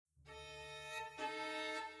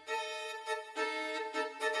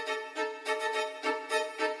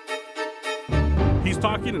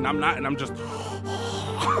talking, and I'm not, and I'm just.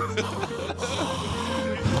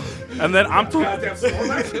 And then I'm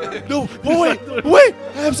No, wait!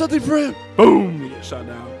 I have something for him. boom, you get shot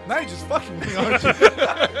down. Now you're just fucking me, aren't you?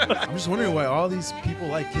 I'm just wondering why all these people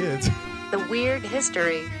like kids. The Weird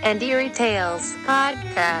History and Eerie Tales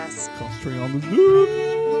podcast. Concentrating on this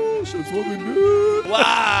dude. Shit's fucking good.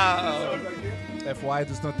 Wow. FY,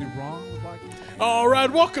 there's nothing wrong with liking. All right,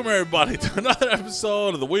 welcome everybody to another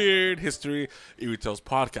episode of the Weird History Eerie Tales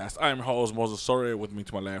podcast. I am your host Moses Soria. With me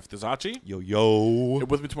to my left is Achi. Yo. And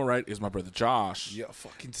with me to my right is my brother Josh. Yeah,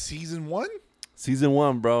 fucking season 1? Season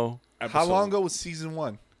 1, bro. How long ago was season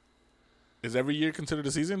 1? Is every year considered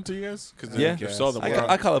a season to you guys? Because Yeah. if so, then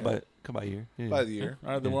I call it by year. Yeah. By the year.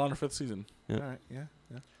 All right, then we're on our 5th season. Yeah. All right, yeah.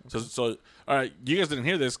 So all right, you guys didn't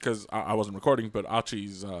hear this because I wasn't recording, but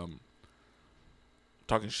Achi's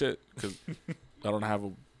talking shit because I don't have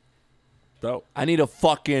a belt. I need a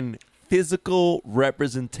fucking physical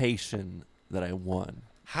representation that I won.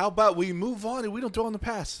 How about we move on and we don't dwell on the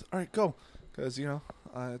past? All right, go. Because,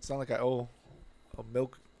 it's not like I owe a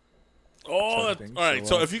milk. Oh, Sort of thing, all right.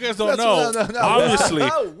 so, So if you guys don't that's- know, no. obviously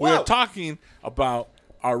Whoa. we are talking about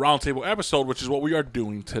our roundtable episode, which is what we are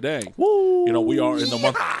doing today. Woo! You know, we are in the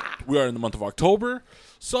month. We are in the month of October,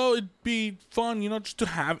 so it'd be fun, just to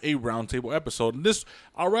have a roundtable episode. And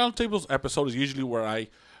our roundtables episode is usually where I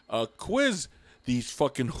quiz these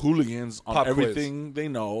fucking hooligans on Pop quiz. everything they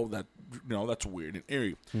know that that's weird and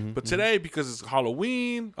eerie. But today, because it's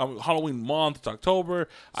Halloween month, it's October.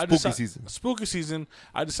 Spooky season.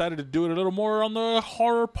 I decided to do it a little more on the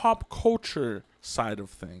horror pop culture side of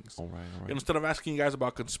things. All right. Instead of asking you guys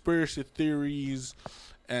about conspiracy theories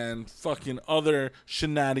and fucking other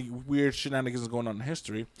weird shenanigans going on in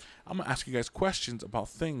history, I'm gonna ask you guys questions about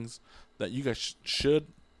things that you guys should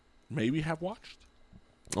maybe have watched.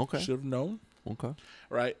 Okay. Should have known. Okay.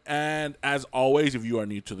 Right. And as always, if you are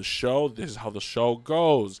new to the show, this is how the show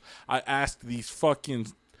goes. I ask these fucking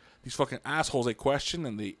assholes a question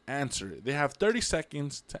and they answer it. They have 30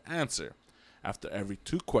 seconds to answer. After every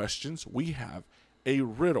 2 questions, we have a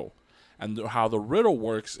riddle. And how the riddle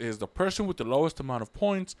works is the person with the lowest amount of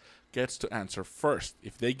points gets to answer first.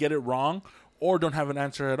 If they get it wrong or don't have an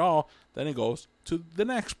answer at all, then it goes to the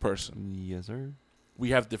next person. Yes, sir.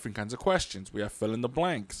 We have different kinds of questions. We have fill in the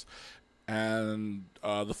blanks. And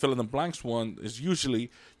the fill in the blanks one is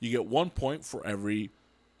usually you get 1 point for every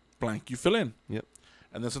blank you fill in. Yep.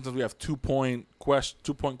 And then sometimes we have 2-point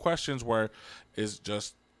questions where it's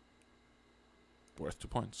just worth 2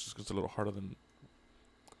 points. Just 'cause it's a little harder than.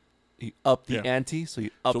 You up the Yeah. ante, so you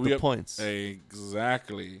up we the up- points.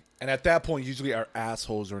 Exactly. And at that point, usually our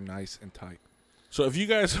assholes are nice and tight. So if you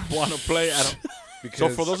guys want to play at so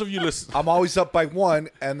for those of you listening, I'm always up by 1,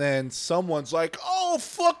 and then someone's like, "Oh,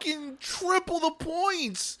 fucking triple the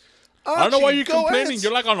points!" I don't know why Archie, you're go complaining. ahead.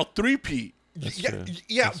 You're like on a 3-peat. true.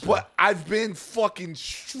 Yeah, That's but I've been fucking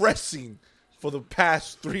stressing for the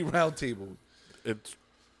past 3 roundtables.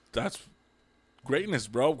 That's greatness,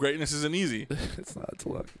 bro. Greatness isn't easy. It's not to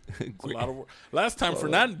luck. It's a lot of work. Last time,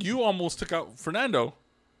 Fernando, you almost took out Fernando.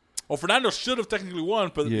 Well, Fernando should have technically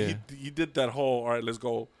won, but Yeah. he did that whole, all right, let's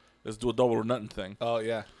do a double or nothing thing. Oh,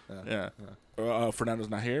 yeah. Yeah. Fernando's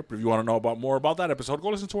not here, but if you want to know more about that episode, go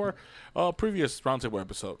listen to our previous roundtable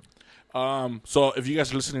episode. So if you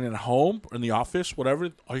guys are listening at home or in the office, whatever,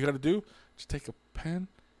 all you got to do, just take a pen,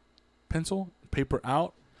 pencil, paper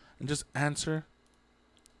out, and just answer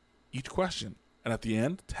each question. And at the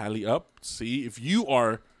end, tally up, see if you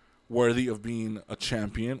are worthy of being a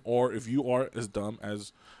champion or if you are as dumb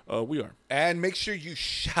as we are. And make sure you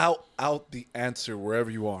shout out the answer wherever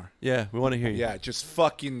you are. Yeah, we want to hear you. Yeah, just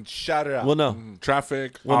fucking shout it out. Well, no.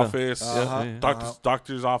 Traffic, Well, no. office, Yeah.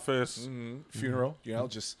 doctor's office. Funeral,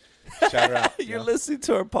 just shout it out. You're listening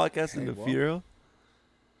to our podcast in Hey, the well. funeral.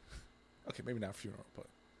 Okay, maybe not funeral, but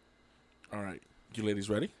All right. You ladies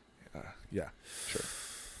ready? yeah, sure.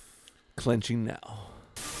 Clenching now.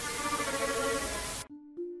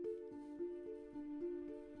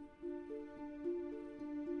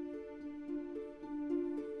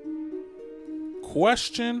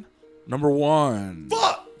 Question number 1.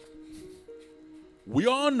 Fuck! We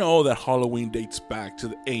all know that Halloween dates back to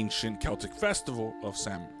the ancient Celtic festival of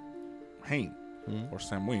Samhain or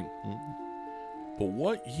Samhain. But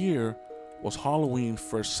what year was Halloween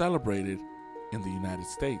first celebrated in the United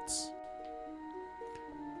States?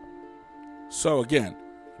 So again,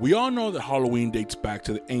 we all know that Halloween dates back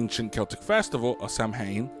to the ancient Celtic festival of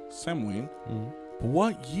Samhain. But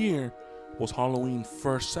what year was Halloween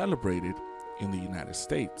first celebrated in the United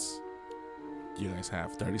States? You guys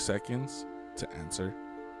have 30 seconds to answer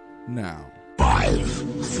now. 5,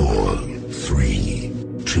 4, 3,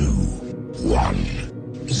 2,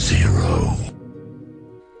 1, 0.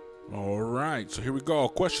 All right, so here we go.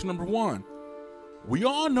 Question number 1. We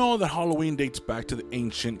all know that Halloween dates back to the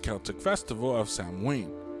ancient Celtic festival of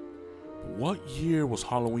Samhain. But what year was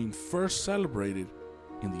Halloween first celebrated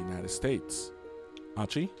in the United States?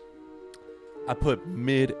 Archie? I put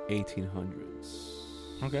mid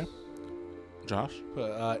 1800s. Okay. Josh?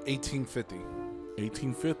 1850.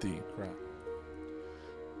 1850. Correct.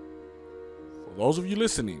 For those of you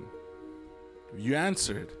listening, if you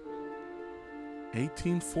answered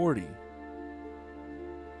 1840,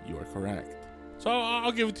 you are correct. So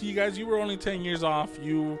I'll give it to you guys. You were only 10 years off.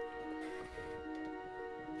 You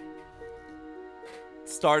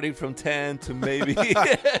Starting from 10 to maybe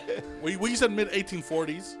we said mid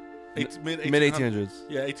 1840s, mid 1800s.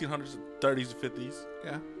 Yeah, 1800s, 30s, 50s.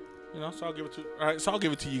 Yeah. You know, so I'll give it to. All right, so I'll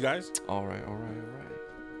give it to you guys. All right.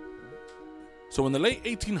 So in the late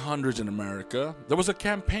 1800s in America, there was a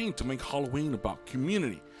campaign to make Halloween about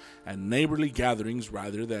community and neighborly gatherings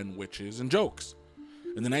rather than witches and jokes.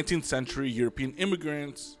 In the 19th century, European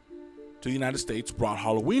immigrants to the United States brought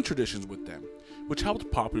Halloween traditions with them, which helped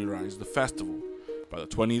popularize the festival. By the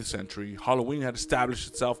 20th century, Halloween had established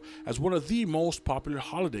itself as one of the most popular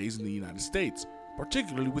holidays in the United States,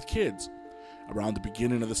 particularly with kids. Around the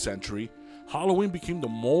beginning of the century, Halloween became the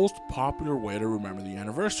most popular way to remember the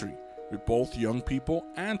anniversary, with both young people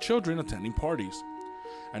and children attending parties.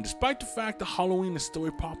 And despite the fact that Halloween is still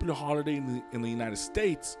a popular holiday in the United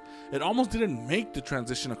States, it almost didn't make the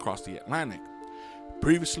transition across the Atlantic.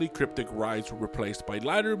 Previously, cryptic rites were replaced by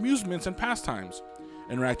lighter amusements and pastimes.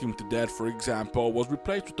 Interacting with the dead, for example, was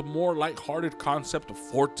replaced with the more lighthearted concept of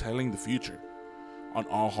foretelling the future. On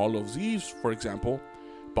All Hallows Eve, for example,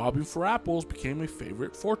 bobbing for apples became a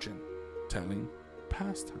favorite fortune-telling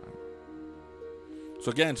pastime.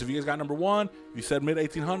 So again, so if you guys got number 1, if you said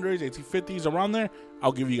mid-1800s, 1850s, around there,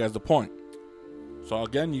 I'll give you guys the point. So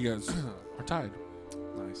again, you guys are tied.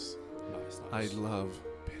 Nice. I love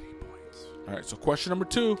pity points. All right, so question number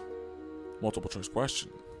 2, multiple choice question.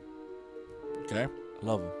 Okay?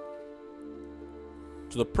 Love them.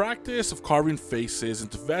 So the practice of carving faces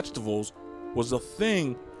into vegetables was a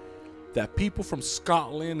thing that people from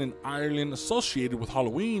Scotland and Ireland associated with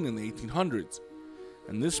Halloween in the 1800s.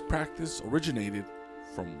 And this practice originated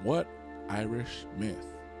from what Irish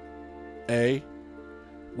myth? A.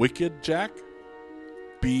 Wicked Jack.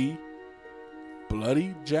 B.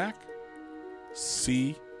 Bloody Jack.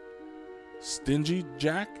 C. Stingy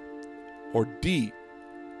Jack. Or D.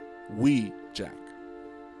 Wee Jack.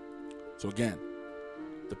 So again,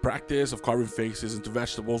 the practice of carving faces into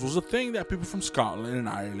vegetables was a thing that people from Scotland and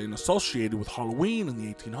Ireland associated with Halloween in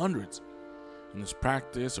the 1800s. And this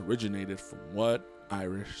practice originated from what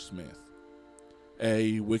Irish myth?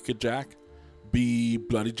 A. Wicked Jack. B.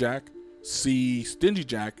 Bloody Jack. C. Stingy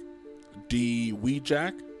Jack. D. Wee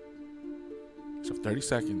Jack. You have 30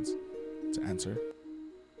 seconds to answer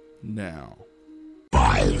now.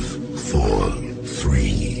 5, 4,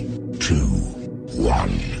 3, 2,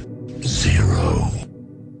 1, 0.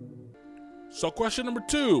 So question number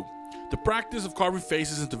 2. The practice of carving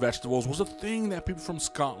faces into vegetables was a thing that people from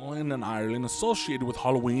Scotland and Ireland associated with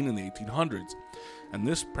Halloween in the 1800s. And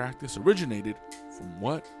this practice originated from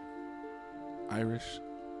what Irish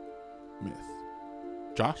myth?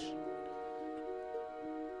 Josh?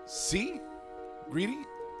 C? Greedy?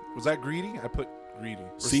 Was that greedy? I put greedy.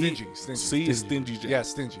 Or C, stingy. C is Stingy Jack. Yeah,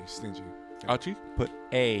 stingy. Archie? Put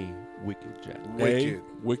A. Wicked Jack. Wicked. A.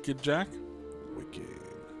 Wicked Jack. Wicked.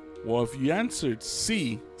 Well, if you answered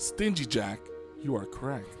C, Stingy Jack, you are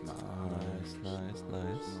correct. Nice.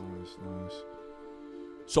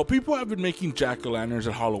 So people have been making jack-o'-lanterns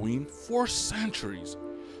at Halloween for centuries.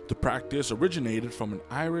 The practice originated from an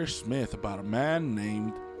Irish myth about a man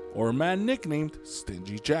nicknamed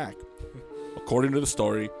Stingy Jack. According to the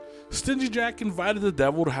story, Stingy Jack invited the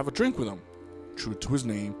devil to have a drink with him. True to his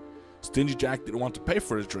name, Stingy Jack didn't want to pay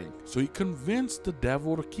for his drink, so he convinced the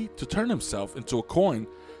devil to turn himself into a coin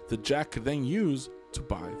that Jack could then use to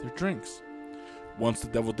buy their drinks. Once the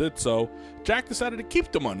devil did so, Jack decided to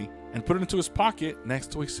keep the money and put it into his pocket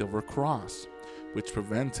next to a silver cross, which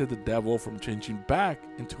prevented the devil from changing back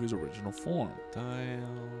into his original form.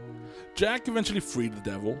 Damn. Jack eventually freed the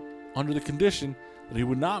devil under the condition that he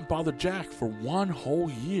would not bother Jack for 1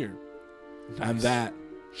 whole year, and that,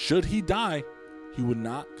 should he die, he would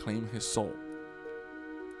not claim his soul.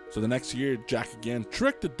 So the next year, Jack again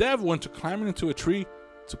tricked the devil into climbing into a tree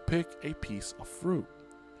to pick a piece of fruit.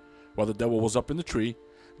 While the devil was up in the tree,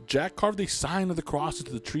 Jack carved a sign of the cross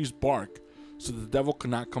into the tree's bark so that the devil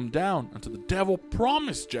could not come down until the devil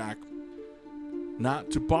promised Jack not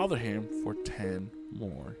to bother him for 10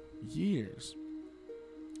 more years.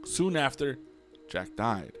 Soon after, Jack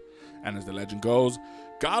died. And as the legend goes,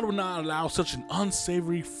 God would not allow such an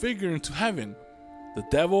unsavory figure into heaven. The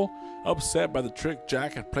devil, upset by the trick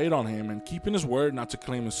Jack had played on him and keeping his word not to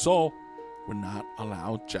claim his soul, would not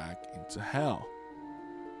allow Jack into hell.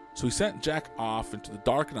 So he sent Jack off into the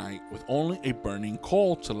dark night with only a burning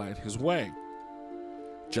coal to light his way.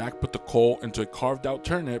 Jack put the coal into a carved out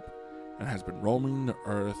turnip and has been roaming the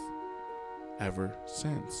earth ever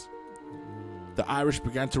since. The Irish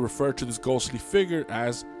began to refer to this ghostly figure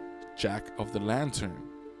as Jack of the Lantern,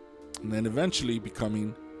 and then eventually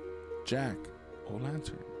becoming Jack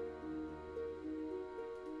O'Lantern.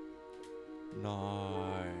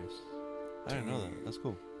 Nice. I didn't know that. That's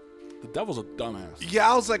cool. The devil's a dumbass.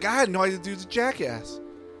 Yeah, I was like, I had no idea the dude's a jackass.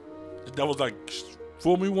 The devil's like,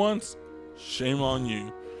 fool me once, shame on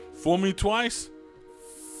you. Fool me twice,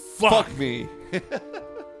 fuck me.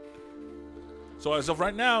 So as of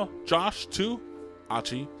right now, Josh 2,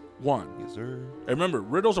 Achi 1. Yes, sir. And remember,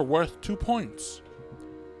 riddles are worth 2 points.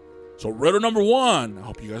 So riddle number 1. I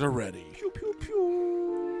hope you guys are ready. Pew, pew,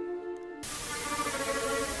 pew.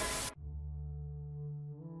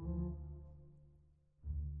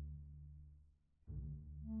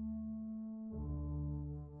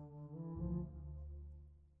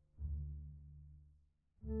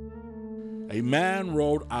 A man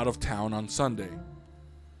rode out of town on Sunday.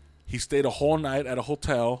 He stayed a whole night at a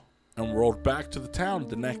hotel and rode back to the town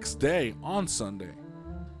the next day on Sunday.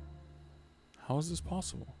 How is this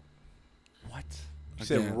possible? What? You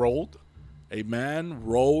said Again, rolled? a man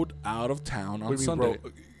rode out of town on What do you mean, Sunday.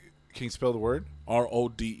 Can you spell the word?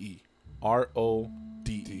 R-O-D-E.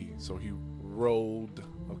 R-O-D. So he rode.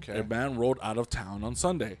 Okay. A man rode out of town on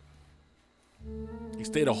Sunday. He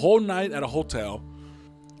stayed a whole night at a hotel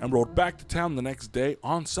and rode back to town the next day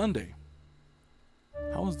on Sunday.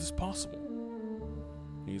 How is this possible?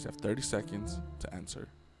 You guys have 30 seconds to answer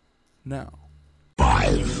now.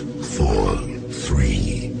 5, 4,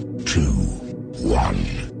 3, 2,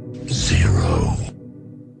 1, 0.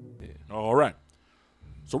 All right.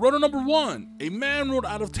 So riddle number 1. A man rode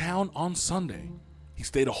out of town on Sunday. He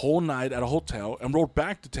stayed a whole night at a hotel and rode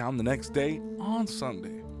back to town the next day on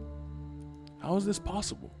Sunday. How is this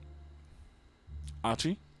possible?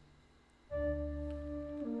 Achi?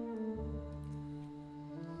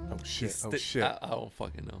 Oh, shit. Oh, Sta- shit. I don't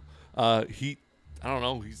fucking know. I don't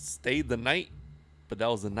know. He stayed the night, but that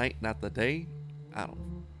was the night, not the day. I don't know.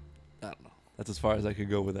 That's as far as I could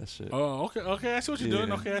go with that shit. Oh, okay. Okay, I see what you're doing.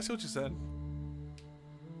 Yeah. Okay, I see what you said.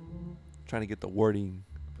 Trying to get the wording,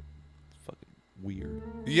 but it's fucking weird.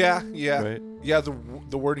 Yeah, yeah. Right? Yeah,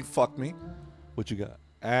 the wording fucked me. What you got?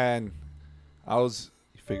 And I was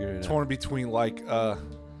You figured it torn between like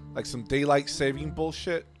some daylight saving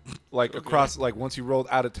bullshit. Like across, like once you rolled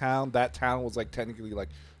out of town, that town was like technically like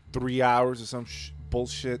 3 hours or some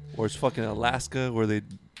bullshit. out? Or it's fucking Alaska where they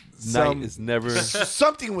Some- night is never.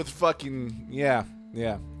 Something with fucking yeah.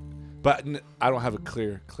 But I don't have a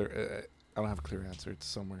clear. I don't have a clear answer. It's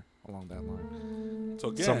somewhere along that line. So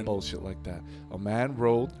again, Some bullshit like that. A man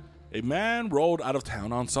rode a man rode out of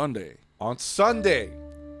town on Sunday. on Sunday.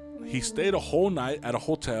 He stayed a whole night at a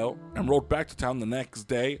hotel and rode back to town the next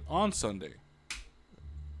day on Sunday.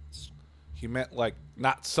 He meant like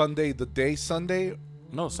not Sunday, the day Sunday,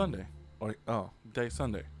 No, Sunday. or oh Day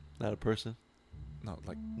Sunday. Not a person. no,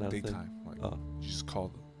 like Not a thing. daytime. Like Oh. you just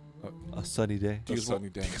call it A sunny day. a sunny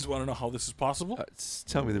Do day. you guys want to know how this is possible?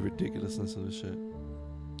 Tell me the ridiculousness of this shit.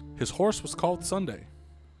 His horse was called Sunday.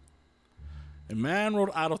 A man rode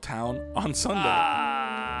out of town on Sunday.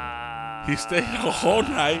 He stayed a whole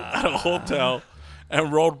night at a hotel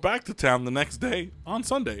and rode back to town the next day on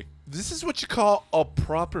Sunday. This is what you call a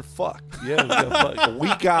proper fuck. Yeah, fuck. We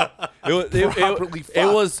got properly fucked. It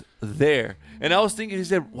was there. And I was thinking, he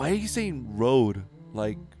said, why are you saying road?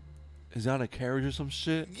 Like, is that on a carriage or some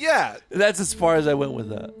shit? yeah, That's as far as I went with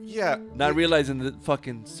that. yeah. Not realizing that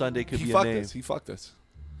fucking Sunday could he be a fucked name. us. He fucked us.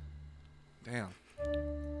 Damn.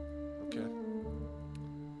 Okay.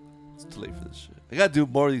 It's too late for this shit. I gotta do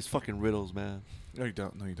more of these fucking riddles, man. No, you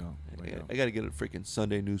don't. No, you don't. No, you I don't. gotta get a freaking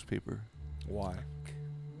Sunday newspaper. Why?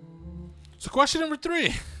 So question number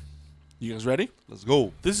 3. You guys ready? Let's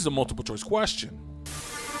go. This is a multiple choice question.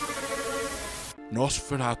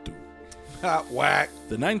 Nosferatu. Whack.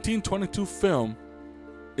 The 1922 film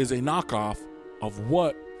is a knockoff of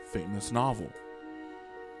what famous novel?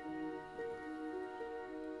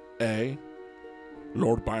 A.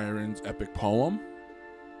 Lord Byron's epic poem.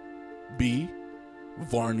 B.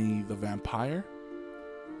 Varney the Vampire.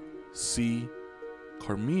 C.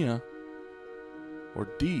 Carmilla. Or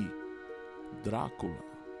D. Dracula.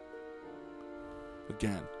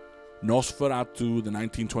 Again, Nosferatu, the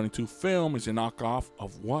 1922 film, is a knockoff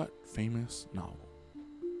of what famous novel?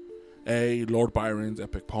 A. Lord Byron's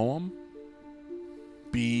epic poem.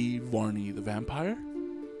 B. Varney the Vampire.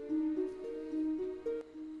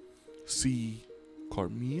 C.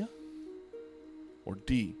 Carmilla. Or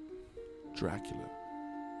D. Dracula.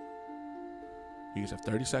 You guys have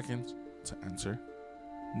 30 seconds to answer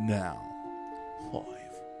now. 5,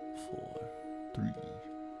 4, 3,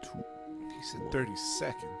 2, He said 30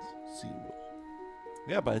 seconds. 0.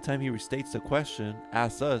 Yeah, by the time he restates the question,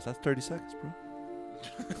 asks us, that's 30 seconds, bro.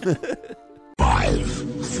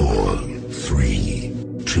 5, 4, 3,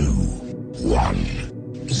 2,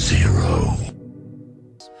 1, 0.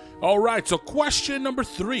 All right, so question number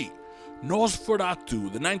 3. Nosferatu,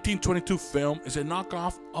 the 1922 film, is a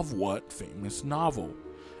knockoff of what famous novel?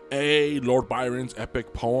 A. Lord Byron's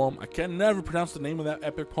epic poem. I can never pronounce the name of that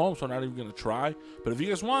epic poem, so I'm not even going to try. But if you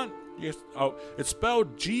guys want, it's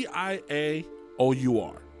spelled Giaour.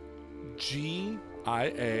 Giaour.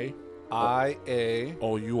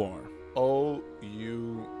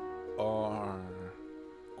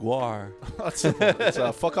 Guar. It's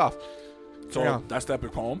fuck off. So that's the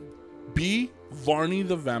epic poem. B. Varney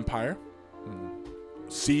the Vampire.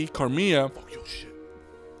 C. Carmilla. Fuck your shit.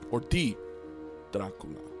 Or D.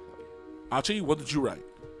 Dracula. Archie, what did you write?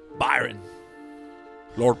 Byron.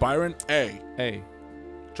 Lord Byron, A. A.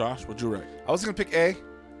 Josh, what'd you write? I was going to pick A.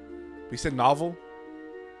 But he said novel.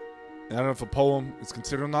 And I don't know if a poem is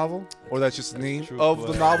considered a novel or that's just the name of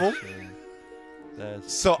the novel.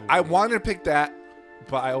 So I wanted to pick that,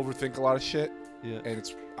 but I overthink a lot of shit. Yeah.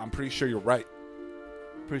 And I'm pretty sure you're right.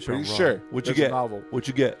 Pretty Pretty sure. What'd you There's a get? novel. What'd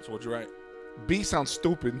you get? So what'd you write? B sounds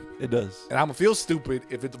stupid. It does. And I'm going to feel stupid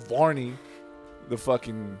if it's Varney, the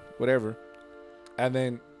fucking whatever. And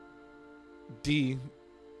then D,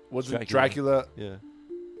 was it Dracula Yeah.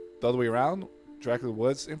 the other way around? Dracula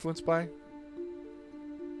was influenced by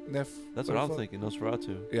Nef. That's what I'm thinking.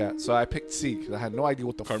 Nosferatu. Yeah, so I picked C because I had no idea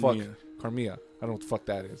what the Carmilla. fuck. Carmilla. I don't know what the fuck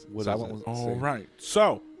that is. What so is I went it? with All C. right.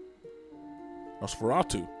 So,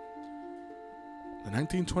 Nosferatu, the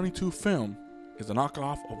 1922 film, is a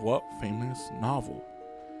knockoff of what famous novel?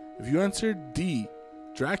 If you answered D,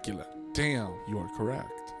 Dracula, Damn. you are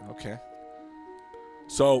correct. Okay.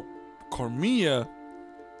 So, Carmilla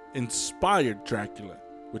inspired Dracula,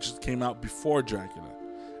 which came out before Dracula.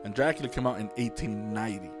 And Dracula came out in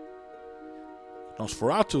 1890.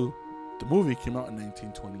 Nosferatu, the movie, came out in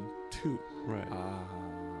 1922. Right.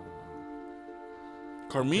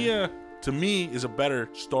 Carmilla, to me, is a better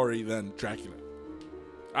story than Dracula.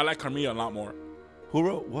 I like Carmilla a lot more. Who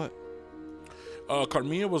wrote what?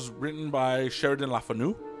 Carmilla was written by Sheridan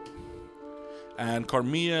LaFanu. And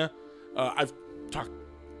Carmilla, I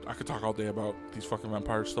could talk all day about these fucking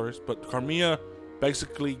vampire stories, but Carmilla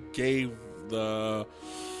basically gave the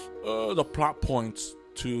plot points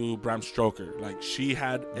to Bram Stoker. Like she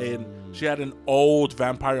had an old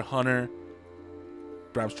vampire hunter.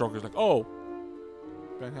 Bram Stoker's like, oh,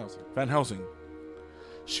 Van Helsing.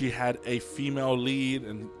 She had a female lead,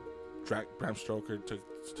 and Bram Stoker took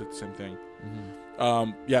the same thing.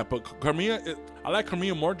 Yeah, but Carmilla, I like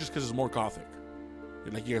Carmilla more just because it's more gothic.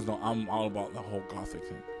 Like you guys know, I'm all about the whole gothic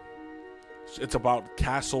thing. It's about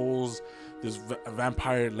castles. This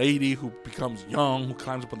vampire lady who becomes young, who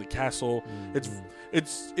climbs up on the castle.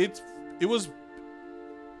 It was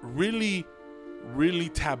really, really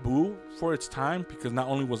taboo for its time because not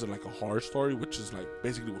only was it like a horror story, which is like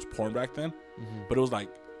basically was porn back then, but it was like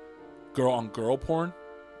girl on girl porn.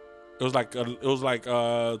 It was like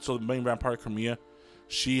so the main vampire Carmilla,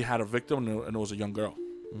 she had a victim and it was a young girl.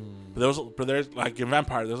 But there's like in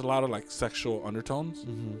vampire, there's a lot of like sexual undertones.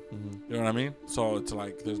 You know what I mean? So it's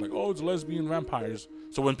like there's like, oh, it's lesbian vampires.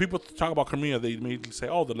 So when people talk about Carmilla, they immediately say,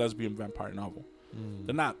 oh, the lesbian vampire novel.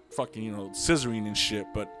 They're not fucking scissoring and shit,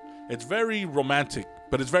 but it's very romantic,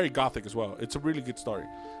 but it's very gothic as well. It's a really good story.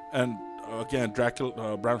 And again,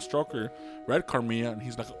 Dracula, Bram Stoker read Carmilla and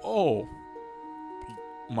he's like, oh,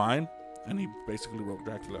 mine, and he basically wrote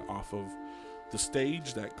Dracula off of the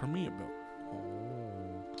stage that Carmilla built.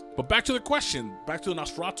 But back to the question, back to the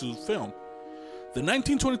Nosferatu film. The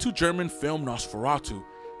 1922 German film Nosferatu,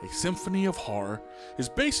 a symphony of horror, is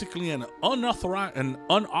basically an unauthorized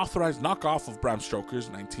knockoff of Bram Stoker's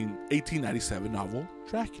 1897 novel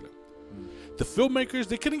Dracula. The filmmakers,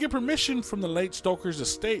 they couldn't get permission from the late Stoker's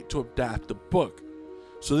estate to adapt the book,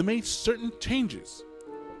 so they made certain changes.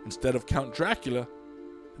 Instead of Count Dracula,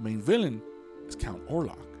 the main villain is Count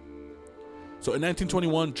Orlok. So in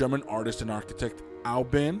 1921, German artist and architect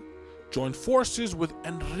Albin joined forces with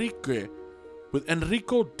Enrico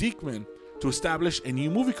Diekmann to establish a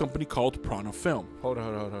new movie company called Prana Film. Hold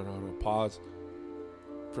on. Pause.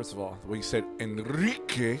 First of all, the way you said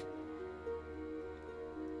Enrique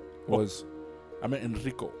was I meant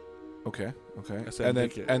Enrico okay. I said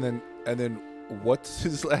Enrique. And then what's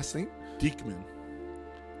his last name? Diekman.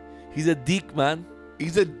 He's a dick, man.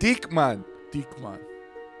 He's a Diekman. Diekman.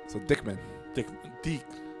 So Dickman. Dick.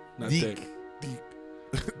 Not Diek. Dick.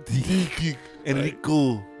 Diek.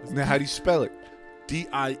 Enrico. Now, how do you spell it?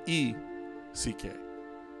 Dieck.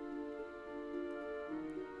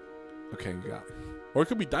 Okay, you got it. Or it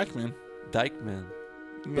could be Dykeman. Dyke, man.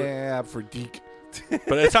 Yeah, for Deke.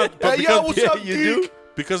 But it's not. But Hey, because, yo, what's up, you Deke? do?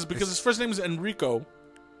 because his first name is Enrico.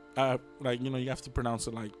 You have to pronounce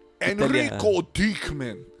it like. Enrico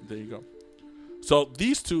Diekman. There you go. So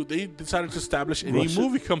these two, they decided to establish a Russian?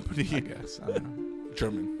 movie company. I guess. I don't know.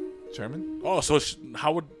 German. German? Oh, so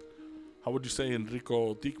how would you say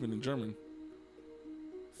Enrico Diekman in German?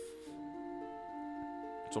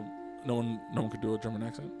 So no one could do a German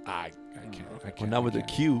accent. I can't. I can't. Well, not with I a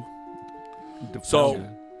can't. Q. So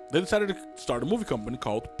they decided to start a movie company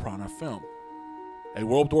called Prana Film. A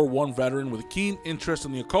World War I veteran with a keen interest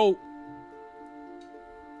in the occult,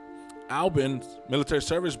 Albin's military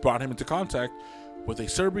service brought him into contact with a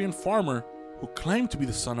Serbian farmer who claimed to be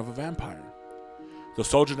the son of a vampire. The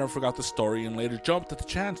soldier never forgot the story and later jumped at the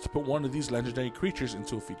chance to put one of these legendary creatures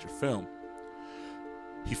into a feature film.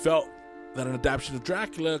 He felt that an adaptation of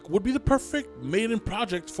Dracula would be the perfect maiden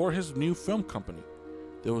project for his new film company.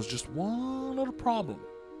 There was just one little problem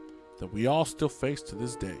that we all still face to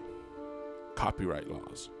this day: copyright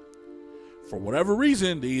laws. For whatever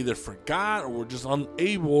reason, they either forgot or were just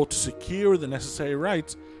unable to secure the necessary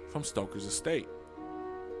rights from Stoker's estate.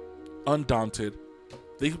 Undaunted,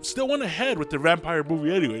 they still went ahead with the vampire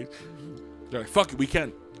movie anyway. They're like, fuck it, we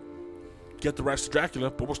can't get the rights to Dracula,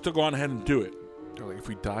 but we'll still go on ahead and do it. They're like, if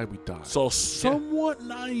we die, we die. So somewhat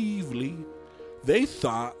naively, they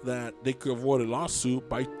thought that they could avoid a lawsuit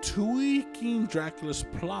by tweaking Dracula's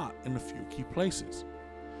plot in a few key places.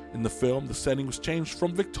 In the film, the setting was changed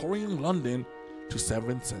from Victorian London to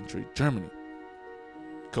 7th century Germany.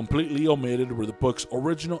 Completely omitted were the book's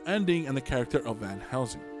original ending and the character of Van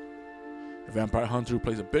Helsing, a vampire hunter who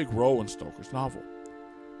plays a big role in Stoker's novel.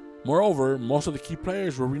 Moreover, most of the key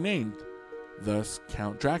players were renamed. Thus,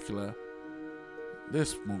 Count Dracula,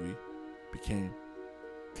 this movie, became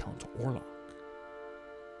Count Orlok.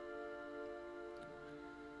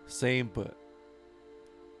 Same, but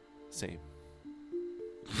same.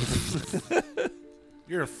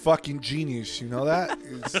 You're a fucking genius. You know that?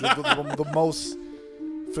 It's the most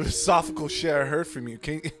philosophical shit I heard from you.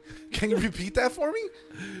 Can you repeat that for me?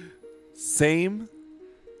 Same,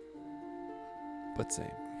 but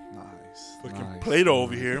same. Nice. Fucking nice. Play-Doh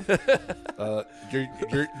over here.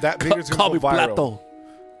 You're that video's Call gonna me go viral. Plato.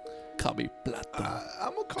 Call me Plato.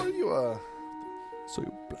 I'm gonna call you Soy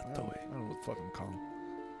I Plato. don't know what the fuck I'm calling.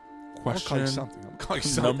 I'm gonna call Question you something. I'm gonna call you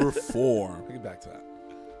something. number 4. I'll get back to that.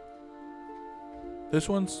 This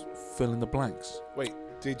one's fill in the blanks. Wait,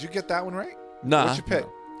 did you get that one right? Nah. What'd you pick?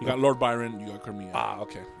 You got Lord Byron, you got Carmilla.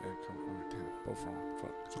 Okay. Yeah, damn, both wrong.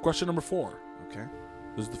 Fuck. So question number 4. Okay.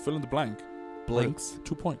 This is the fill in the blank. Blinks.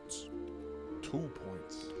 2 points. 2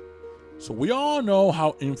 points. So we all know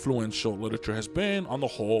how influential literature has been on the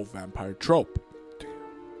whole vampire trope.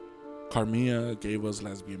 Carmilla gave us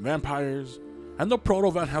lesbian vampires, and the proto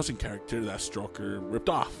Van Helsing character that Stroker ripped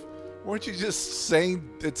off. Weren't you just saying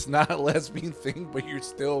it's not a lesbian thing, but you're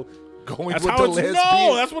still going That's with how the it's lesbian?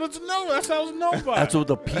 known. That's what it's known. That's how it's known by. That's what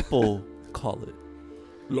the people call it.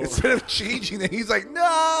 Lord. Instead of changing it, he's like, "No,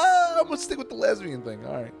 I'm gonna stick with the lesbian thing."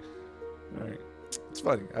 All right. It's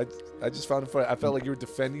funny. I just found it funny. I felt like you were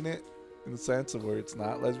defending it in the sense of where it's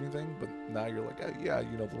not lesbian thing, but now you're like, yeah,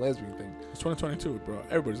 the lesbian thing. It's 2022, bro.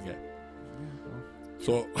 Everybody's gay.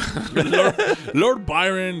 So, Lord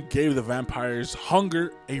Byron gave the vampires'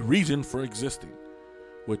 hunger a reason for existing,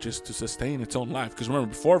 which is to sustain its own life. Because remember,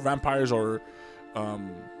 before vampires or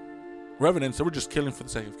revenants, they were just killing for the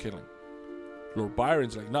sake of killing. Lord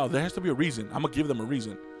Byron's like, no, there has to be a reason. I'm going to give them a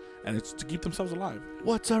reason. And it's to keep themselves alive.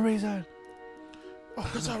 What's a reason? Oh,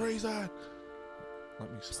 what's a reason?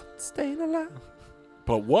 Let me Staying alive.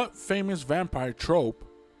 But what famous vampire trope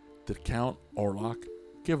did Count Orlok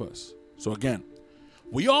give us? So again,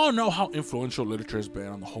 we all know how influential literature has been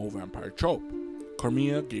on the whole vampire trope.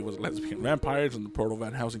 Carmilla gave us lesbian vampires and the proto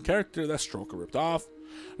Van Helsing character that Stroker ripped off.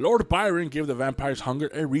 Lord Byron gave the vampire's hunger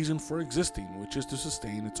a reason for existing, which is to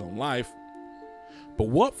sustain its own life. But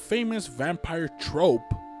what famous vampire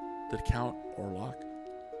trope did Count Orlok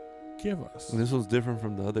give us? And this one's different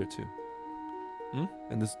from the other two.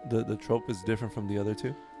 And the trope is different from the other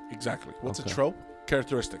two? Exactly. What's Okay. a trope?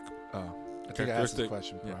 Characteristic. Oh, I think I asked this Characteristic.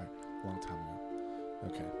 question Yeah. prior, a long time ago.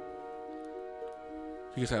 Okay.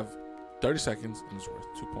 You guys have 30 seconds, and it's worth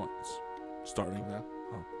 2 points. Starting now.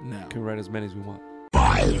 Now. We can write as many as we want.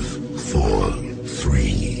 5, 4,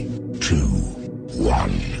 3, 2,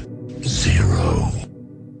 1, 0.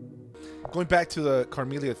 Going back to the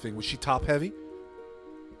Carmelia thing, was she top heavy?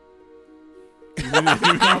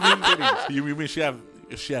 You mean she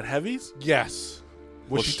had heavies? Yes.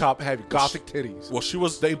 Was she top heavy? Gothic titties. Well, she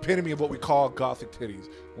was. The epitome of what we call Gothic titties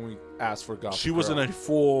when we ask for Gothic. She was in a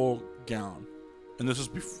full gown, and this is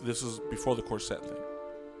before the corset thing.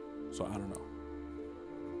 So I don't know.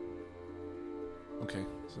 Okay,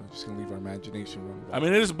 so I'm just gonna leave our imagination running. I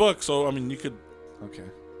mean, it is a book, so I mean, you could. Okay,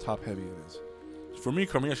 top heavy it is. For me,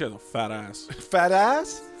 Carmina, she has a fat ass. Fat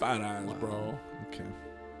ass? Fat ass, bro. Okay.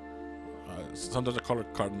 Sometimes I call her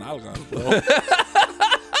Cardinalga, bro.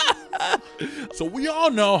 So we all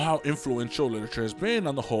know how influential literature has been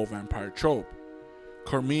on the whole vampire trope.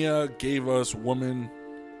 Carmilla gave us women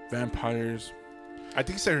vampires. I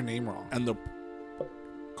think you said her name wrong. And the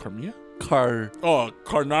Carmilla? There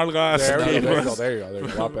Cardinalga you gave go. us There you go.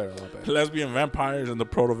 A lot better. lesbian vampires and the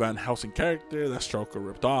proto Van Helsing character that Stroker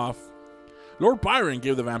ripped off. Lord Byron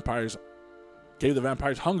gave the vampires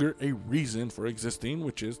hunger a reason for existing,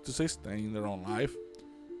 which is to sustain their own life.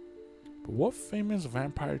 But what famous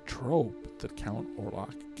vampire trope did Count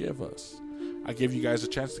Orlok give us? I gave you guys a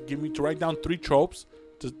chance to write down 3 tropes,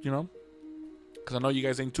 because I know you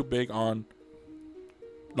guys ain't too big on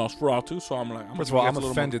Nosferatu, so I'm like, first of all, I'm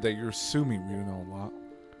offended that you're assuming we don't know a lot.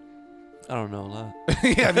 I don't know a lot.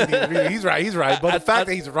 Yeah, I mean, he's right. But the fact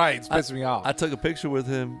that he's right is pissing me off. I took a picture with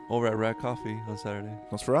him over at Rat Coffee on Saturday.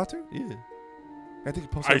 Nosferatu? Yeah. I think he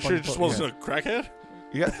posted. Are you sure it just wasn't a crackhead?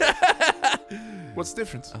 Yeah. What's the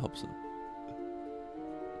difference? I hope so.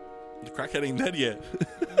 The crackhead ain't dead yet.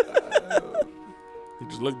 He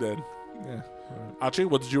just looked dead. Yeah. Archie,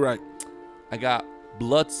 what did you write? I got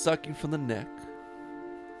blood sucking from the neck.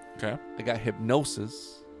 Okay. I got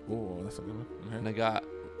hypnosis. Oh, that's a good one. Okay. And I got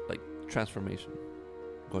transformation,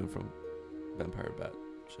 going from vampire bat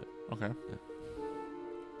shit. Okay. Yeah.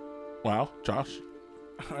 Wow, Josh.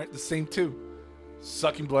 All right, the same 2.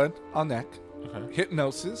 Sucking blood on neck, Okay.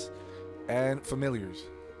 hypnosis, and familiars.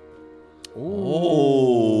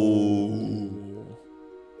 Oh.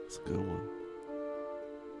 That's a good one.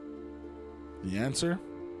 The answer?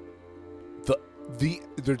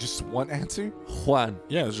 There's just one answer? Juan.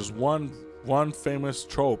 Yeah, it's just one famous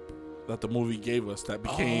trope that the movie gave us that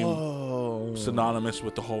became synonymous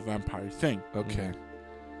with the whole vampire thing. Okay.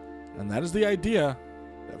 And that is the idea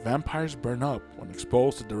that vampires burn up when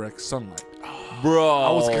exposed to direct sunlight. Bro.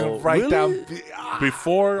 I was going to write down...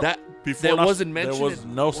 Before that Nos- wasn't mentioned. There was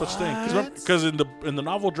no such thing. Because in the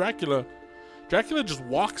novel Dracula just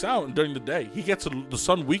walks out during the day. He gets the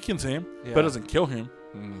sun weakens him, but doesn't kill him.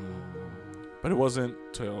 But it wasn't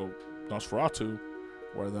till Nosferatu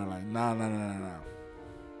where they're like, nah.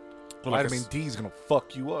 Vitamin D is going to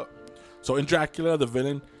fuck you up. So in Dracula, the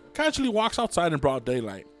villain casually walks outside in broad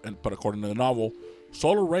daylight, but according to the novel,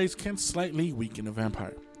 solar rays can slightly weaken a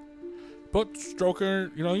vampire. But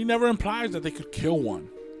Stroker, he never implies that they could kill one.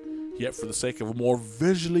 Yet for the sake of a more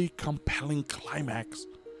visually compelling climax,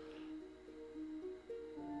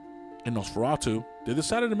 in Nosferatu, they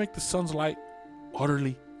decided to make the sun's light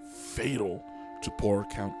utterly fatal to poor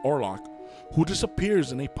Count Orlok, who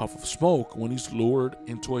disappears in a puff of smoke when he's lured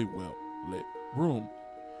into a well-lit room.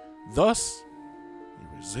 Thus,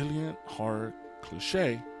 a resilient horror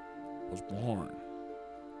cliche was born.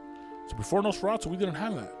 So before Nosferatu, we didn't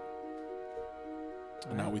have that.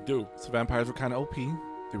 And now we do. So vampires were kind of OP.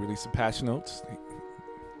 They released some patch notes.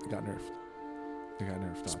 They got nerfed.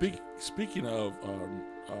 Speaking of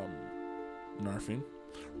nerfing,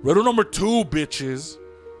 riddle number 2, bitches.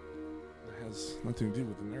 Has nothing to do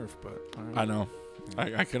with the nerf, but right. I know.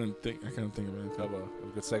 Yeah. I couldn't think of anything. Have a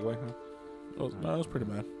good segue, huh? That was pretty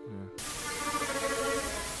bad. Yeah.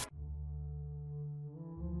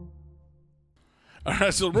 All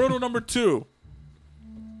right, so riddle number 2.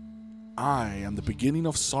 I am the beginning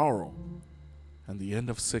of sorrow and the end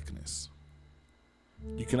of sickness.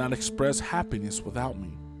 You cannot express happiness without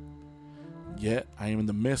me. Yet I am in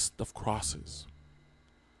the midst of crosses.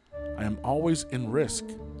 I am always in risk,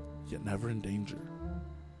 yet never in danger.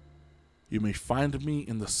 You may find me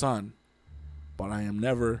in the sun, but I am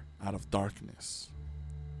never out of darkness.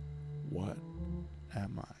 What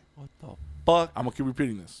am I? What the fuck? I'm going to keep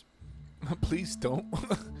repeating this. Please don't.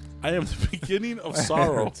 I am the beginning of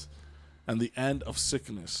sorrow and the end of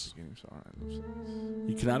sickness.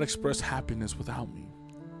 You cannot express happiness without me.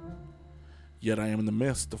 Yet I am in the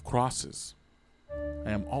midst of crosses.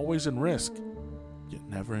 I am always in risk, yet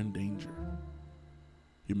never in danger.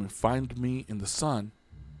 You may find me in the sun,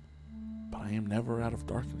 but I am never out of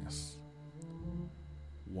darkness.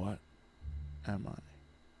 What am I?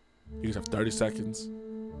 You guys have 30 seconds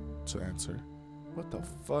to answer. What the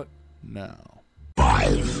fuck? Now.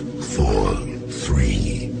 5, 4,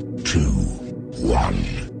 3, 2,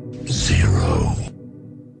 1, 0.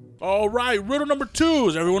 All right, riddle number 2.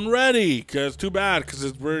 Is everyone ready? Because too bad,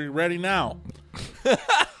 because we're ready now.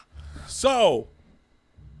 So,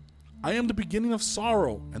 I am the beginning of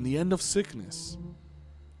sorrow and the end of sickness.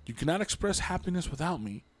 You cannot express happiness without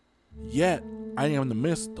me, yet I am in the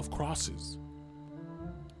midst of crosses.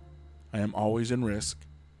 I am always in risk,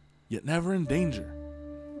 yet never in danger.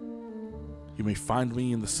 You may find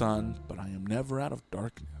me in the sun, but I am never out of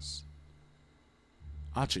darkness.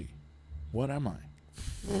 Achi, what am I?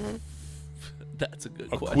 That's a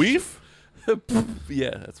good A question. queef?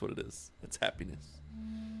 Yeah, that's what it is. It's happiness.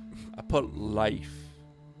 I put life,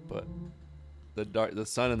 but the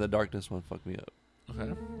sun and the darkness one fucked me up. Okay,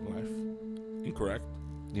 life. Incorrect.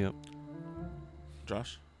 Yep.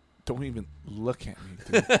 Josh? Don't even look at me,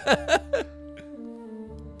 dude.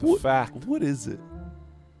 The fact. What is it?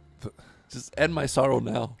 Just end my sorrow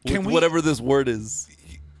now. Can we- whatever this word is.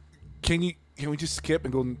 Can we just skip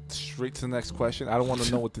and go straight to the next question? I don't want to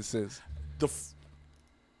know what this is. The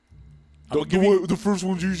first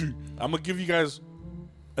one's easy. I'm going to give you guys,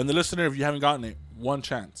 and the listener, if you haven't gotten it, one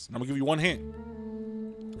chance. And I'm going to give you one hint.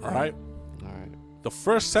 All right? All right. The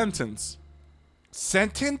first sentence.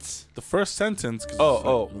 Sentence? The first sentence.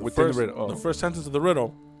 Within the riddle. Oh. The first sentence of the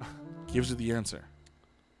riddle gives you the answer.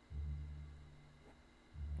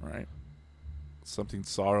 All right? Something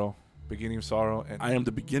sorrow. Beginning of sorrow. And I am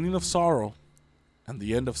the beginning of sorrow and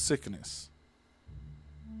the end of sickness.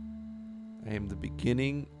 I am the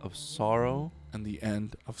beginning of sorrow. And the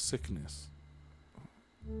end of sickness.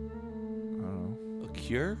 I don't know. A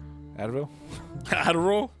cure? Advil?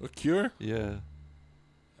 Adderall? A cure? Yeah.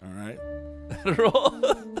 All right.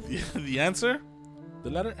 Adderall? The answer? The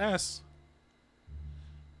letter S.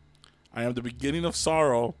 I am the beginning of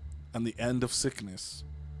sorrow and the end of sickness.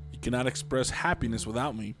 You cannot express happiness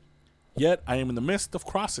without me. Yet I am in the midst of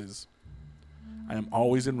crosses. I am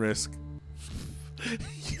always in risk.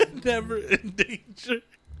 You're never in danger.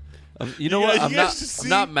 You know what? I'm I'm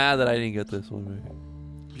not mad that I didn't get this one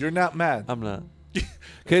right. You're not mad. I'm not.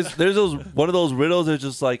 Because there's one of those riddles that's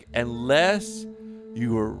just like, unless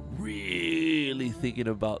you were really thinking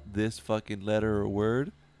about this fucking letter or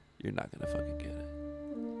word, you're not going to fucking get it.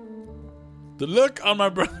 The look on my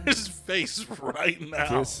brother's face right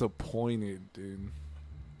now. Disappointed, dude.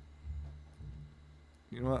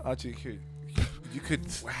 You know what, Achi, you could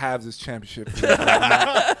have this championship.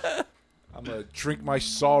 I'm gonna drink my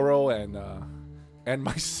sorrow and end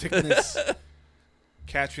my sickness.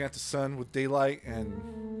 Catch me at the sun with daylight and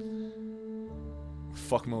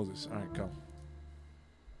fuck Moses. All right, go.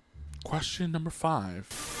 Question number 5.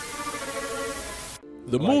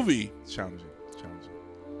 The movie. It's challenging.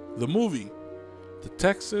 The movie, The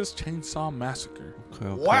Texas Chainsaw Massacre,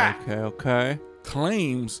 Okay.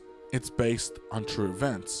 claims it's based on true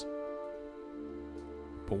events.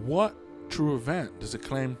 But what true event does it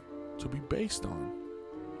claim to be based on?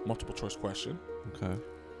 Multiple choice question. Okay.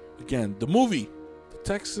 Again, the movie, The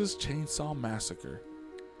Texas Chainsaw Massacre,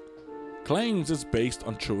 claims it's based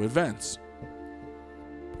on true events.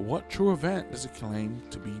 But what true event does it claim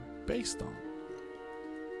to be based on?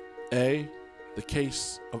 A, the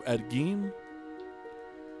case of Ed Gein.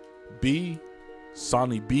 B,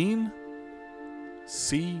 Sonny Bean.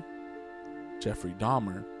 C, Jeffrey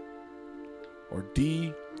Dahmer. Or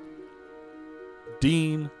D,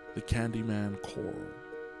 Dean the Candyman Coral.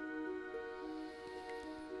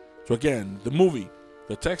 So again, the movie,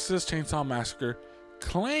 The Texas Chainsaw Massacre,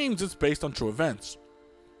 claims it's based on true events.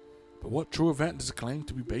 But what true event does it claim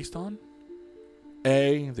to be based on?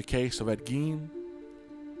 A, the case of Ed Gein.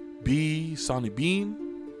 B, Sonny Bean.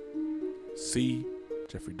 C,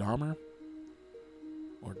 Jeffrey Dahmer.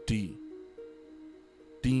 Or D,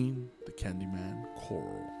 Dean the Candyman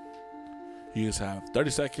Coral. You guys have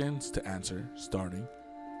 30 seconds to answer, starting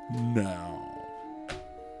now.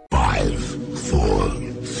 5, 4,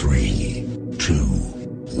 3, 2,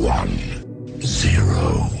 1,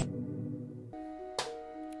 0.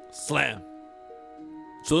 Slam.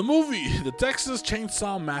 So the movie, The Texas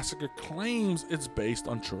Chainsaw Massacre, claims it's based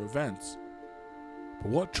on true events.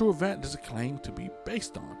 But what true event does it claim to be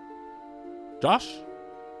based on? Josh?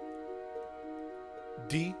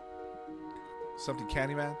 D. Something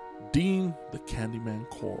Candyman. Dean the Candyman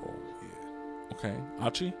Coral. Yeah. Okay.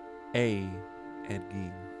 Achi? A, Ed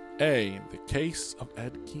Gein. A, the case of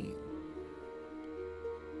Ed Gein.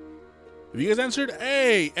 If you guys answered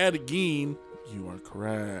A, Ed Gein, you are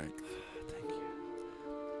correct. Thank you.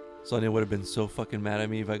 Sonia would have been so fucking mad at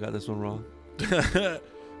me if I got this one wrong.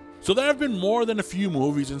 So there have been more than a few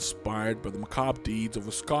movies inspired by the macabre deeds of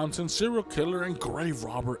Wisconsin serial killer and grave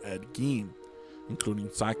robber Ed Gein,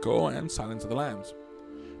 including Psycho and Silence of the Lambs.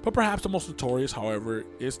 But perhaps the most notorious, however,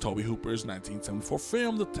 is Tobe Hooper's 1974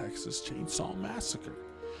 film, The Texas Chainsaw Massacre,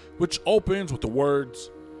 which opens with the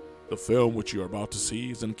words, "The film which you are about to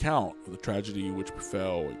see is an account of the tragedy which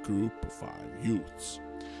befell a group of 5 youths,"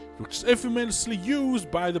 which is infamously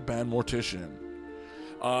used by the band Mortician,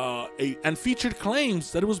 and featured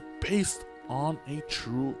claims that it was based on a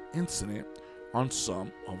true incident on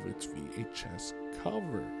some of its VHS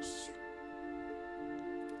covers.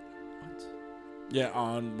 What? Yeah,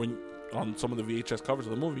 on some of the VHS covers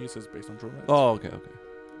of the movie, it says based on true events. Oh, okay.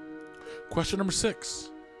 Question number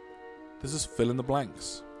 6. This is fill in the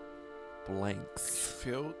blanks. Blanks.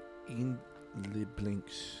 Fill in the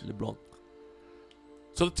blanks. LeBlanc.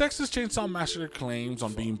 So the Texas Chainsaw Massacre claims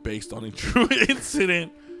on being based on a true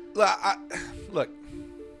incident. Look, I'll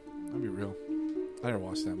be real. I didn't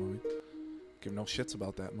watch that movie. Give no shits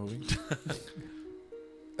about that movie.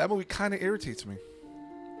 That movie kind of irritates me.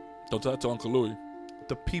 Don't tell that to Uncle Louie.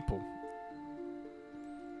 The people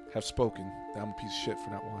have spoken that I'm a piece of shit for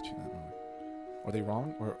not watching that movie. Are they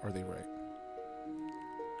wrong or are they right?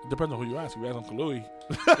 It depends on who you ask. If you ask Uncle Louie,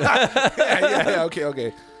 yeah,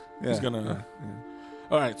 okay. Yeah, he's gonna... yeah.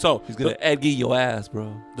 All right, so He's gonna Edgy your ass,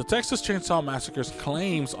 bro. the Texas Chainsaw Massacre's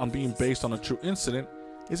claims on being based on a true incident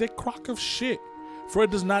is a crock of shit, for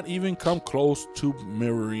it does not even come close to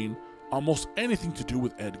mirroring almost anything to do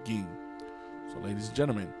with Ed Gein. So, ladies and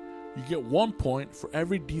gentlemen, you get 1 point for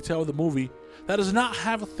every detail of the movie that does not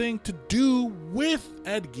have a thing to do with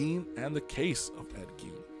Ed Gein and the case of Ed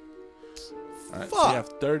Gein. All right, so you have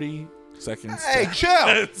 30 seconds. Hey, to- chill.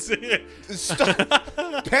 That's it.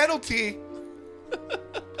 Stop. Penalty.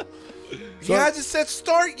 He hasn't said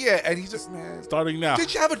start yet, and he's just, man. Starting now.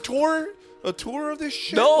 Did you have a tour of this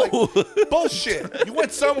shit? No. Like, bullshit. You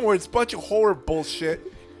went somewhere. It's a bunch of horror bullshit.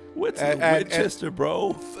 What's And- Winchester,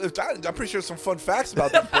 bro? I'm pretty sure there's some fun facts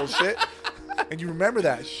about that bullshit, and you remember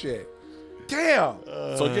that shit. Damn.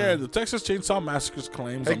 So again, the Texas Chainsaw Massacre's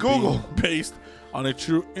claims Hey, on Google. being based on a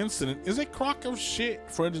true incident is a crock of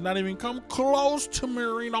shit, for it does not even come close to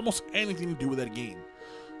mirroring almost anything to do with Ed Gein.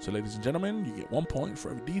 So, ladies and gentlemen, you get 1 point for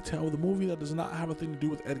every detail of the movie that does not have a thing to do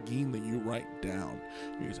with Ed Gein that you write down.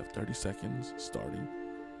 You guys have 30 seconds starting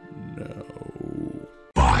now.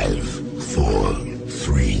 5, 4,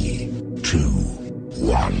 3, 2,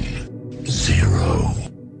 1, 0.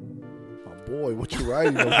 Oh boy, what you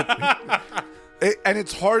writing? And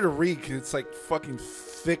it's hard to read because it's like fucking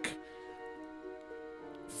thick,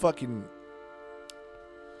 fucking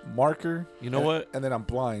marker. You know what? And then I'm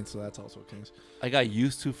blind, so that's also okay. I got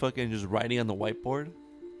used to fucking just writing on the whiteboard.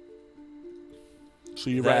 So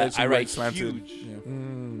you That write, I write slanted. huge. Yeah.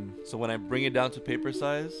 So when I bring it down to paper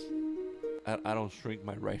size, I don't shrink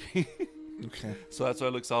my writing. Okay. So that's why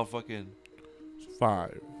it looks all fucking...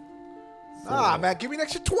 5. Man, give me an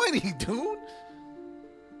extra 20, dude.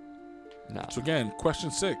 Nah. So again, question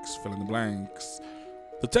 6, fill in the blanks.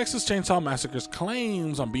 The Texas Chainsaw Massacre's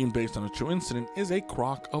claims on being based on a true incident is a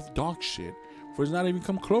crock of dog shit, for it does not even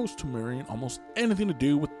come close to mirroring almost anything to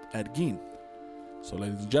do with Ed Gein. So,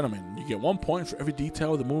 ladies and gentlemen, you get 1 point for every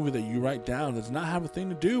detail of the movie that you write down that does not have a thing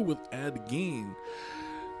to do with Ed Gein.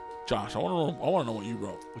 Josh, I want to know what you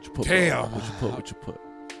wrote. What you put? Damn. Bro? What you put? What you put?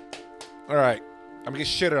 All right. I'm going to get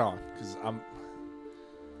shitted on because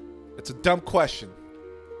it's a dumb question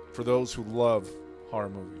for those who love horror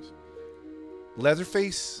movies.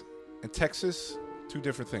 Leatherface and Texas, 2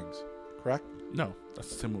 different things, correct? No, that's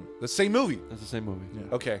the same movie. The same movie. That's the same movie.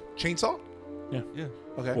 Yeah. Okay. Chainsaw? Yeah. Yeah.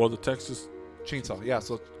 Okay. Well, the Texas. Chainsaw. Yeah,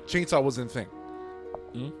 so Chainsaw was in thing.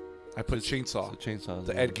 Hmm? I put Chainsaw. So chainsaws.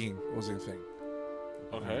 The Ed Gein was in thing.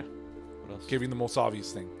 Okay. What else? Giving the most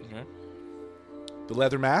obvious thing. Okay. The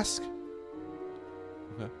leather mask.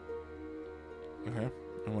 Okay. Okay.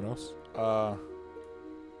 And what else? That's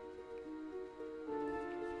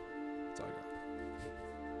all I got.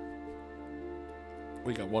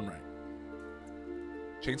 We got 1 right.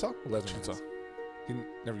 Chainsaw? Or leather Chainsaw. mask? He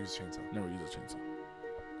never used chainsaw. Never use a chainsaw.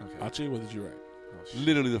 Okay. Archie, what did you write? Oh, shit.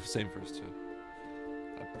 Literally the same first 2.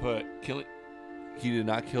 I put killing. He did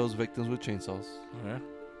not kill his victims with chainsaws. Okay.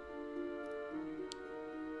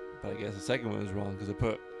 But I guess the second one is wrong because I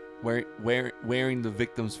put wearing the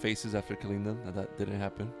victims' faces after killing them. That didn't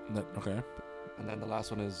happen. Okay. And then the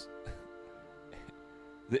last one is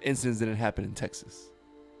the incidents didn't happen in Texas.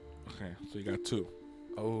 Okay. So you got 2.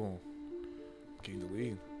 Oh. Gained the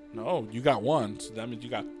lead. No, you got 1. So that means you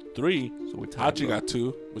got 3. So we tied. Archie bro. got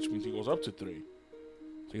 2, which means he goes up to 3. So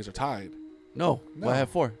you guys are tied. No. No. Well, I have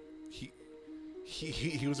 4.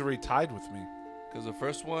 He was already tied with me. Because the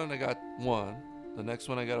first one I got 1. The next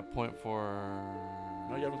one I got a point for.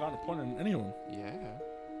 No, you haven't gotten a point in any of them. Yeah.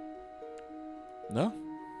 No?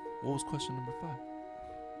 What was question number 5?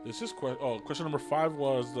 This is question number 5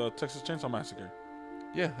 was the Texas Chainsaw Massacre.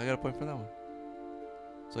 Yeah, I got a point for that one.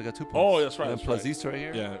 So I got 2 points. Oh, that's right. And That's plus right. these 2 right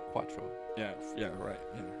here. Yeah. Quattro. Yeah, right.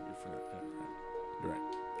 Yeah, you forgot. Yeah, right. You're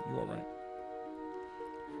right. You are right.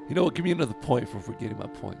 You know what? Give me another point for forgetting my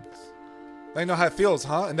points. I know how it feels,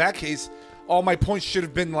 huh? In that case, all my points should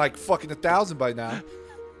have been like fucking 1,000 by now.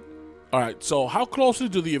 All right, so how closely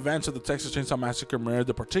do the events of the Texas Chainsaw Massacre mirror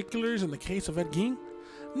the particulars in the case of Ed Gein?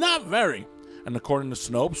 Not very. And according to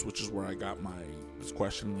Snopes, which is where I got this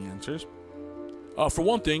question and the answers, for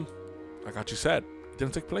one thing, like Hachi said, it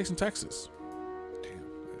didn't take place in Texas. Damn.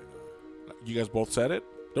 You guys both said it.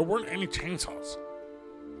 There weren't any chainsaws.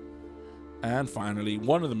 And finally,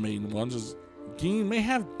 one of the main ones is Gein may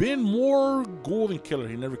have been more ghoul than killer.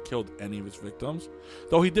 He never killed any of his victims,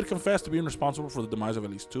 though he did confess to being responsible for the demise of at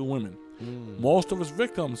least 2 women. Most of his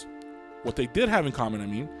victims, what they did have in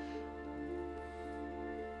common,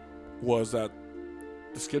 was that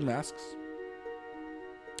the skin masks,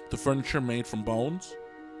 the furniture made from bones,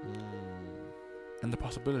 and the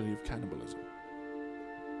possibility of cannibalism.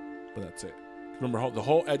 But that's it. Remember, the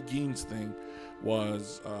whole Ed Gein's thing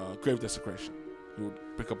was grave desecration. He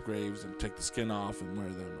would pick up graves and take the skin off and wear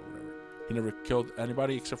them or whatever. He never killed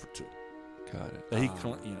anybody except for 2. Got it. That he, you know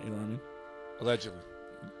what I mean?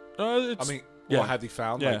 Allegedly. Yeah. Have they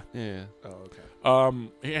found? Yeah. Like, Yeah. oh,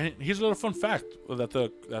 okay. Here's a little fun fact that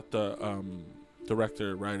the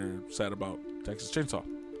director writer said about Texas Chainsaw.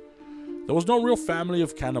 There was no real family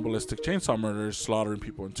of cannibalistic chainsaw murderers slaughtering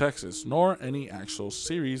people in Texas, nor any actual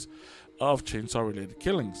series of chainsaw-related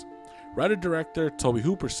killings. Writer-director Toby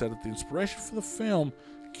Hooper said that the inspiration for the film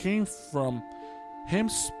came from him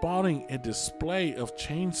spotting a display of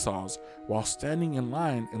chainsaws while standing in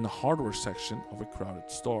line in the hardware section of a crowded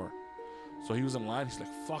store. So he was in line. He's like,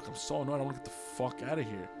 "Fuck! I'm so annoyed. I want to get the fuck out of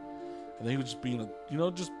here." And then he was just being,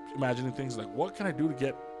 just imagining things like, "What can I do to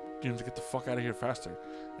get the fuck out of here faster?"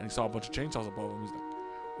 And he saw a bunch of chainsaws above him. He's like,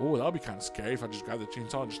 "Oh, that would be kind of scary if I just grabbed the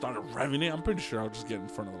chainsaw and just started revving it. I'm pretty sure I'll just get in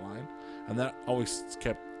front of the line." And that always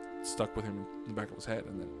kept stuck with him in the back of his head.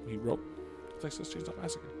 And then he wrote Texas Chainsaw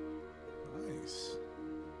Massacre. Nice.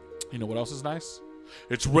 You know what else is nice?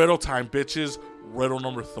 It's riddle time, bitches. Riddle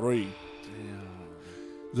number 3. Damn.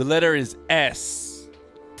 The letter is S.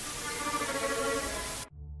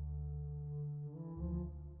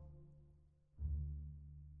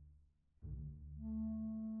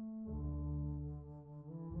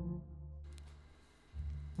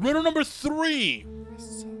 Riddle number 3.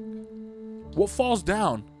 What falls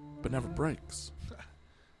down but never breaks?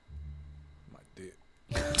 My dick.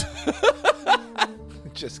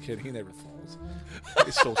 Just kidding. He never falls.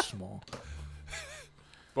 It's so small.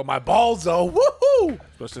 But my balls, though, woohoo!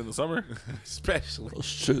 Especially in the summer. Especially. Those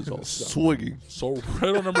shit's all swinging. So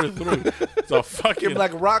riddle number 3. It's a fucking Give him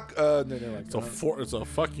like a rock. it's a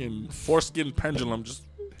fucking foreskin pendulum. Just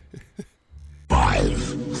 5,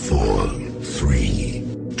 4, 3,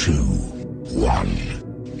 2,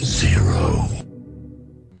 1, 0.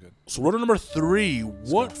 so riddle number 3.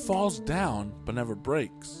 What falls down but never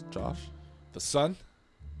breaks? Josh. The sun.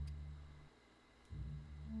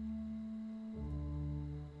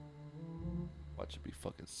 Watch it be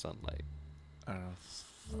fucking sunlight. I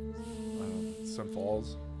don't know. Sun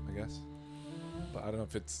falls, I guess. But I don't know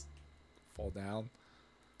if it's fall down.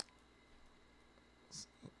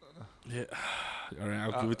 Yeah. All right,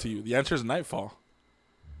 I'll give it to you. The answer is nightfall.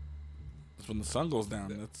 That's when the sun goes down.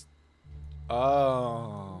 That's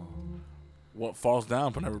Oh. what falls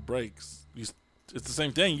down but never breaks. It's the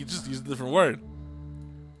same thing. You just use a different word.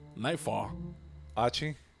 Nightfall.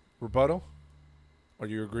 Achi, rebuttal? Or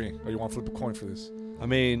you agree? Or you want to flip a coin for this? I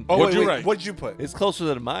mean, Oh, What'd wait, you wait. write? What did you put? it's closer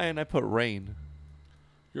than mine. I put rain.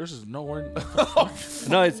 Yours is nowhere.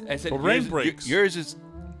 No, I said But rain yours, breaks. Yours is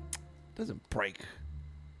doesn't break.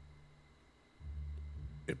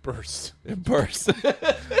 It burst. It bursts.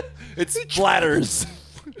 It splatters.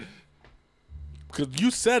 Because you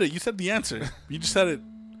said it. You said the answer. You just said it.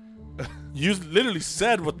 You literally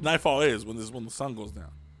said what nightfall is when the sun goes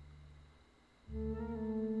down.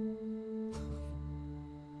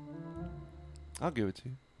 I'll give it to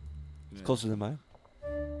you. It's Yeah. closer than mine.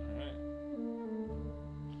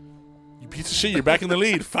 You piece of shit. You're back in the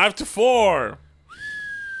lead. 5-4.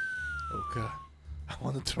 Oh, God. I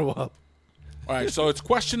want to throw up. All right, so it's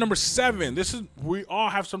question number 7. We all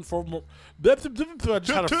have some form of. I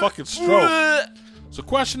just had a fucking stroke. So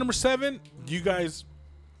question number 7, you guys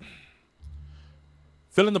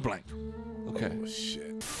fill in the blank. Okay. Oh,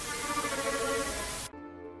 shit.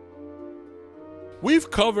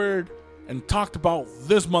 We've covered and talked about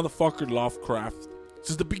this motherfucker Lovecraft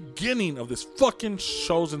since the beginning of this fucking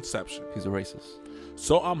show's inception. He's a racist.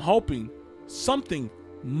 So I'm hoping something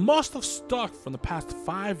must have stuck from the past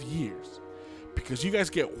 5 years, because you guys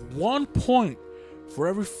get 1 point for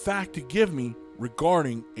every fact you give me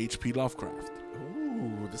regarding H.P. Lovecraft.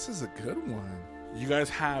 Ooh, this is a good one. You guys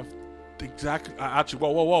have exactly. Actually,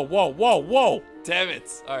 whoa. Damn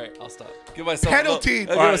it. All right, I'll stop. Give myself Penalty.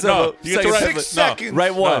 All right, no, you get to write 6 seconds.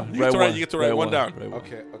 Right one. You get to write one down. Right one.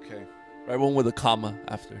 Okay. Right one with a comma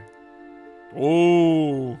after.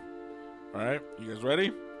 Ooh. All right, you guys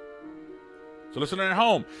ready? So listen at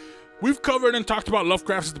home. We've covered and talked about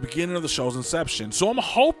Lovecraft since the beginning of the show's inception. So I'm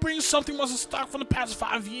hoping something must have stuck from the past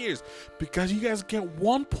 5 years, because you guys get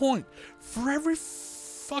 1 point for every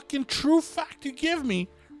fucking true fact you give me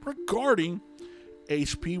regarding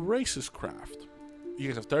H.P. Racist Craft. You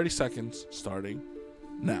guys have 30 seconds starting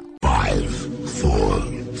now. 5, 4,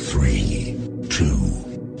 3, 2,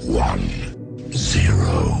 1,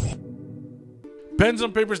 0. Pens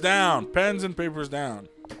and papers down. Pens and papers down.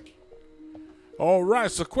 All right,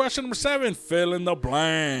 so question number 7, fill in the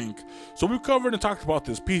blank. So we've covered and talked about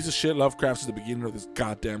this piece of shit Lovecraft since the beginning of this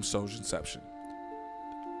goddamn show's inception.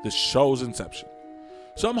 This show's inception.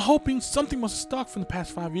 So I'm hoping something must have stuck from the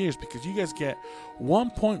past 5 years, because you guys get 1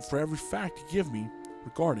 point for every fact you give me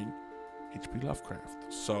regarding H.P.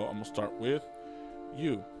 Lovecraft. So I'm going to start with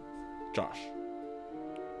you, Josh.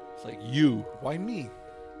 It's like you. Why me?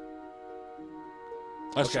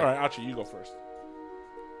 Okay. All right, Archie, you go first.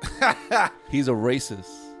 He's a racist.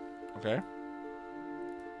 Okay.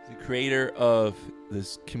 He's the creator of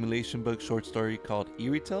this accumulation book short story called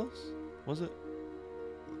Eerie Tales. Was it?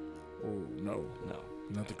 Oh, no. No.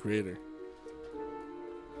 Not the creator.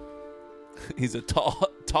 He's a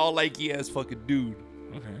tall, lanky ass fucking dude.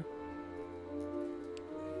 Okay.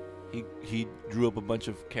 He drew up a bunch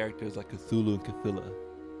of characters like Cthulhu and Cthulhu.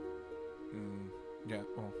 Yeah.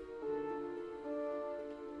 Well.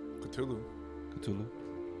 Cthulhu.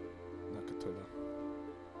 Not Cthulhu.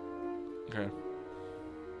 Okay.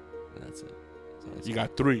 And that's it. You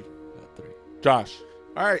got 3. Got 3. Josh.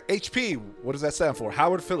 All right, HP. What does that stand for?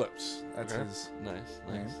 Howard Phillips. That's Okay. his Nice.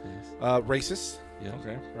 name. Racist, Yeah.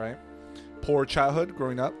 Okay. right? Poor childhood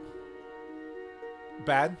growing up.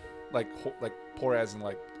 Bad, like poor as in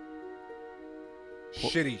like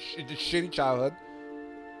shitty childhood.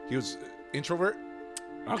 He was introvert.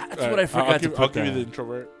 That's what I forgot to put I'll give you down. the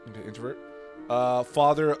introvert. Okay, introvert.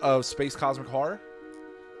 Father of space cosmic horror.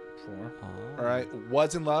 4. All right,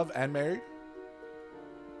 was in love and married.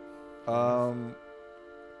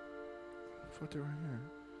 What they were here?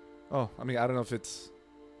 Oh, I mean, I don't know if it's.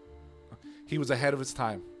 He was ahead of his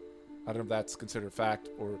time. I don't know if that's considered fact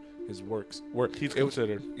or his work. He's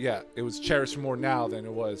considered. Yeah, it was cherished more now than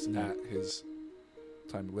it was at his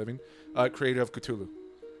time of living. Creator of Cthulhu,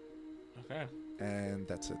 Okay. and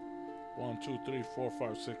that's it. 1, 2, 3, 4,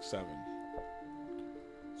 5, 6, 7.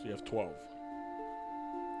 So you have 12.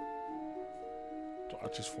 So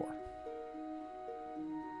Archie's 4.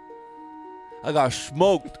 I got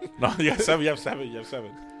smoked. No, you have 7. You have 7.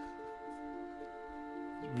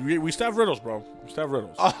 We still have riddles, bro. We still have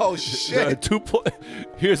riddles. Oh shit! 2 point.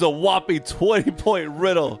 Here's a whopping 20-point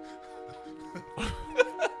riddle.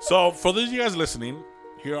 So for those of you guys listening,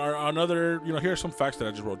 here are some facts that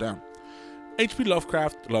I just wrote down. H.P.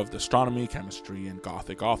 Lovecraft loved astronomy, chemistry, and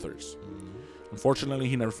gothic authors. Unfortunately,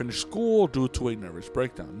 he never finished school due to a nervous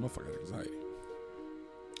breakdown. Motherfucker had anxiety.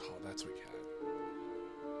 Oh, that's what he had.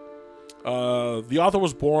 The author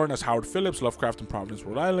was born as Howard Phillips Lovecraft in Providence,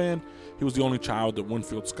 Rhode Island. He was the only child of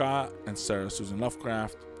Winfield Scott and Sarah Susan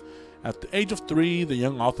Lovecraft. At the age of 3, the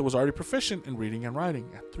young author was already proficient in reading and writing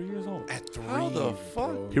at 3 years old. At 3. How the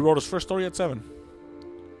fuck? He wrote his first story at 7.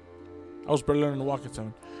 I was barely learning to walk at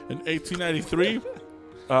 7. In 1893,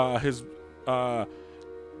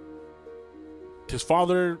 his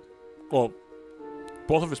father, well,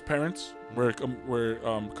 both of his parents were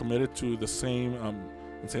committed to the same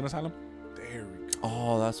insane asylum. There we go.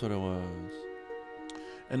 Oh, that's what it was.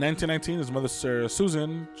 In 1919, his mother, Sarah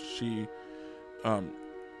Susan, she,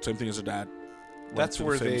 same thing as her dad. That's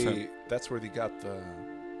where they got the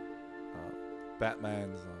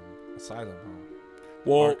Batman's asylum. Huh?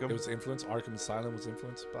 Well, It was influenced. Arkham Asylum was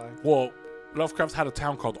influenced by. Well, Lovecraft had a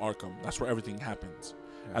town called Arkham. That's where everything happens.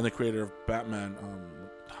 Yeah. And the creator of Batman, he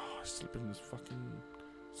was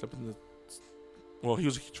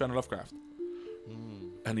a fan of Lovecraft,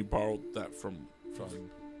 and he borrowed that from,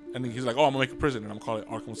 and he's like, oh, I'm gonna make a prison, and I'm gonna call it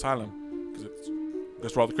Arkham Asylum because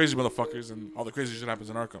that's where all the crazy motherfuckers and all the crazy shit happens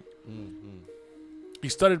in Arkham. He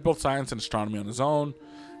studied both science and astronomy on his own,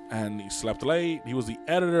 and he slept late. He was the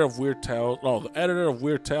editor of Weird Tales. No, the editor of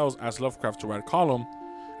Weird Tales asked Lovecraft to write a column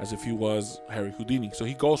as if he was Harry Houdini. So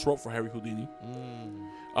he ghost wrote for Harry Houdini.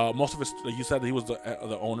 Most of his, like you said, he was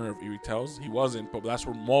the owner of Eerie Tales. He wasn't, but that's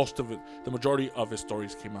where most of it, the majority of his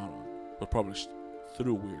stories came out on, were published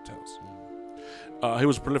through Weird Tales. He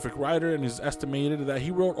was a prolific writer, and it's estimated that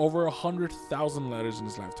he wrote over 100,000 letters in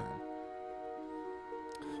his lifetime.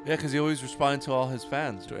 Yeah, because he always responded to all his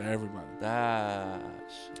fans. To everybody. That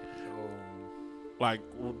shit. Like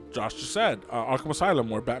Josh just said, Arkham Asylum,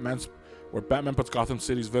 where Batman puts Gotham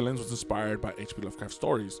City's villains, was inspired by H.P. Lovecraft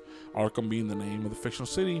stories. Arkham being the name of the fictional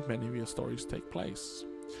city, many of his stories take place.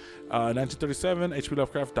 In 1937, H.P.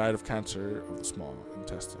 Lovecraft died of cancer of the small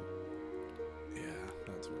intestine. Yeah,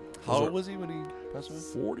 that's right. How old was he when he passed away?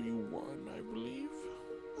 41, I believe.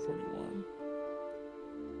 41.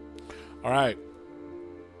 All right.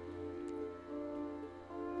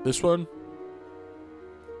 This one,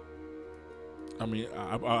 I mean,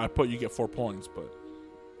 I put you get 4 points, but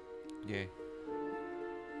Yeah.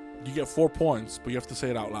 you get 4 points, but you have to say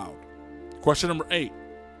it out loud. Question number 8.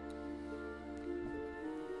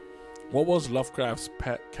 What was Lovecraft's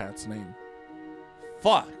pet cat's name?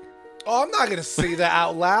 Fuck. Oh, I'm not gonna say that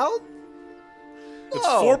out loud. It's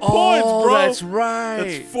 4 points, bro. That's right.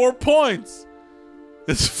 It's 4 points.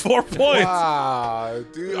 It's 4 points. Wow,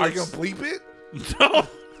 dude, are you gonna bleep it? No.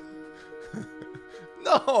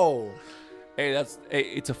 No. Hey,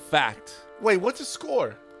 it's a fact. Wait, what's the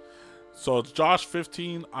score? So it's Josh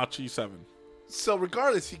 15, Achi 7. So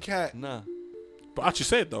regardless, he can't. Nah. But Achi,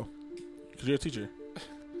 say it though, because you're a teacher.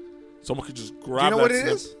 Someone could just grab. Do you know that what it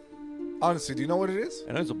snip. is? Honestly, do you know what it is?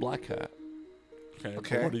 And it's a black cat. Okay.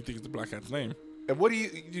 Okay. But what do you think is the black cat's name? And what do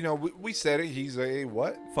you know? We said it. He's a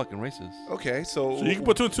what? Fucking racist. Okay, so So you can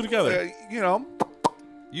put 2 and 2 together. you know,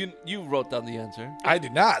 You wrote down the answer. I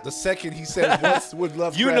did not. The second he said, "What's would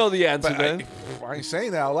love?" You know the answer, then. I ain't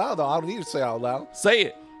saying that out loud though. I don't need to say it out loud. Say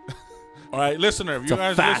it. All right, listener, if you a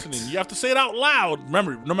guys are fact. listening, you have to say it out loud.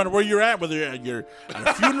 Remember, no matter where you're at, whether you're at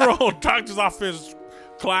a funeral, doctor's office,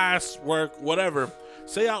 class, work, whatever,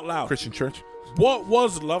 say out loud. Christian church. What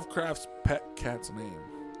was Lovecraft's pet cat's name?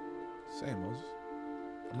 Say it, Moses.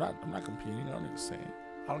 I'm not competing. I don't need to say it.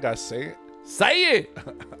 I don't gotta say it. Say it.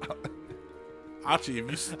 Actually,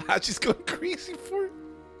 if you I just go crazy for it.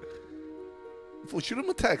 Fool, shoot him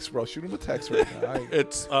a text, bro. Shoot him a text right now.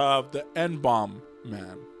 it's the N-bomb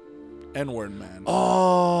man, N-word man.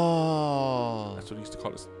 Oh. That's what he used to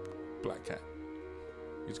call this black cat.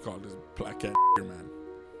 He used to call this black cat man.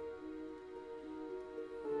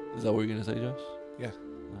 Is that what you're gonna say, Josh? Yeah.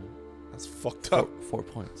 That's fucked up. 4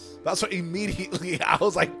 points. That's what immediately I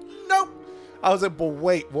was like, nope. I was like, but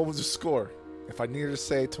wait, what was the score? If I needed to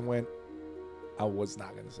say it to win, I was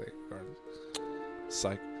not going to say it. Regardless.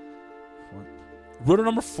 Psych. What? Riddle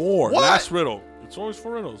number 4. What? Last riddle. It's always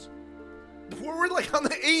 4 riddles. We're like on the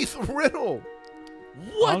 8th riddle.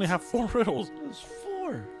 I only have 4 riddles. There's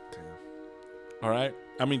 4. Damn. All right.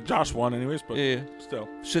 I mean, Josh won anyways, but Yeah. still.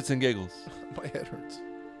 Shits and giggles. My head hurts.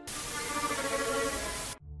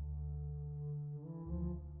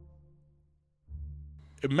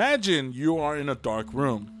 Imagine you are in a dark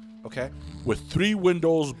room Okay. with 3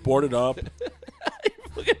 windows boarded up.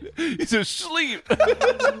 He's asleep.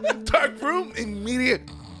 Dark room, immediate.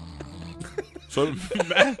 So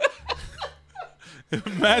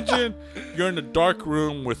imagine you're in a dark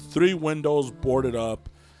room with 3 windows boarded up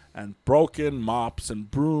and broken mops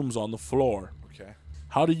and brooms on the floor. Okay.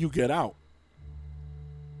 How do you get out?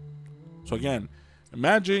 So again,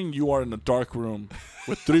 imagine you are in a dark room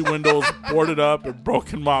with 3 windows boarded up and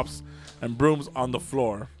broken mops and brooms on the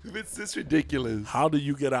floor. It's this ridiculous. How do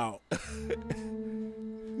you get out?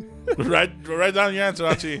 write down your answer,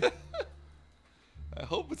 Archie. I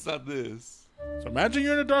hope it's not this. So imagine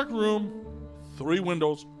you're in a dark room, 3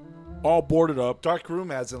 windows, all boarded up. Dark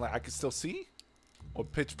room as in like I can still see? Or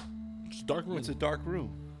pitch? It's a dark room. It's a dark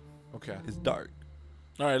room. Okay. It's dark.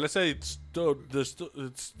 All right, let's say it's still there's still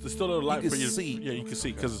a light can for you. see. Yeah, you can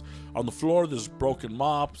see because on the floor there's broken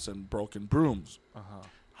mops and broken brooms. Uh-huh.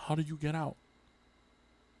 How do you get out?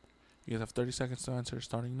 You guys have 30 seconds to answer,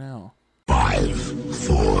 starting now. 5,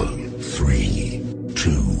 4, 3,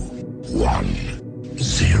 2, 1,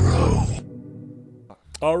 0.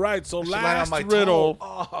 All right, so I should land on last my riddle. toe.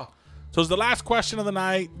 Oh. So it's the last question of the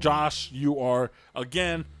night. Josh, you are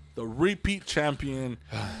again the repeat champion.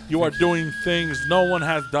 You are doing things no one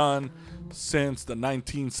has done since the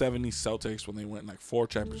 1970s Celtics when they went like 4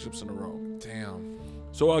 championships in a row. Damn.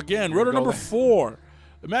 So again, riddle number 4.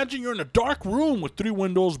 Imagine you're in a dark room with 3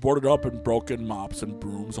 windows boarded up and broken mops and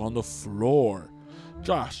brooms on the floor.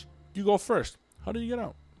 Josh, you go first. How do you get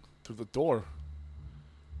out? Through the door.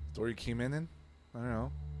 Story came in. I don't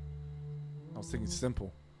know. I was thinking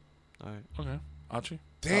simple. All right. Okay. Archie?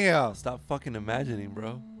 Damn. Stop fucking imagining,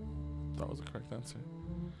 bro. That was the correct answer.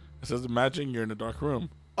 It says imagine you're in a dark room.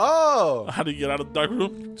 Oh. How do you get out of the dark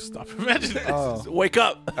room? Just stop imagining. Oh. Wake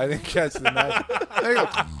up. I didn't catch the magic. There you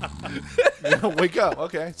go. Yeah, wake up.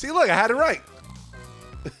 Okay. See, look, I had it right.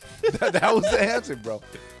 that was the answer, bro.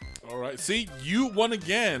 All right. See, you won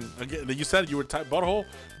again. You said you were tight butthole.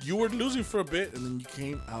 You were losing for a bit, and then you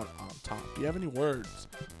came out on top. Do you have any words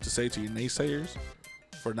to say to your naysayers?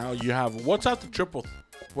 For now, you have what's out the triple?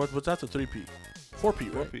 What's out the 3P?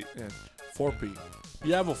 4P, right? 4P. Yeah. 4P.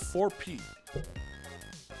 You have a 4P.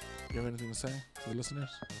 You have anything to say to the listeners?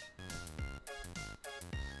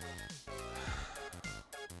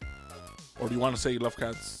 Or do you want to say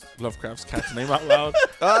Lovecraft's cat's name out loud?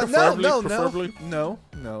 Preferably. No.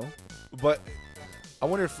 But I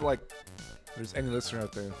wonder if like there's any listener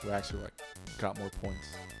out there who actually like got more points.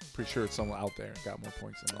 Pretty sure it's someone out there got more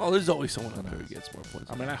points than me. Oh, there's always someone out there who gets more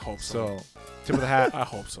points. I mean, I hope so. So, tip of the hat. I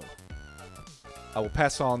hope so. I will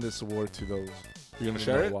pass on this award to those. You're gonna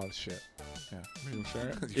share it? Wild shit. Yeah. You're gonna share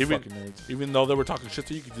it? You fucking nerds. Even though they were talking shit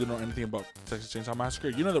to you, because you didn't know anything about Texas Chainsaw Massacre.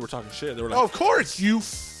 You know they were talking shit. They were like, Oh, of course. you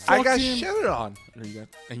I got fucking-" shitted on. And you said,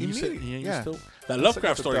 Immediately, you yeah. still that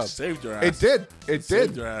Lovecraft a story dub. saved your ass. It did. It Saved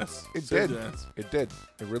did. your ass. It Saved did. your ass. It did.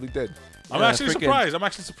 It really did. I'm Yeah, actually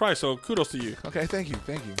freaking- surprised. So kudos to you. Okay, thank you.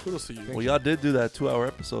 Kudos to you. Well, y'all did do that 2-hour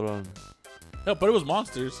episode on. Yeah, but it was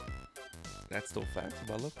monsters. That's still facts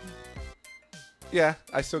about Lovecraft. Yeah,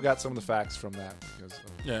 I still got some of the facts from that because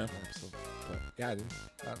of Yeah. the episode. But yeah, I didn't.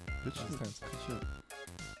 Good shit. Makes sense. Good shit.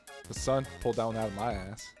 The sun pulled down out of my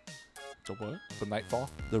ass. So what? The nightfall,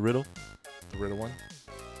 The riddle. the riddle one.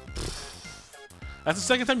 That's the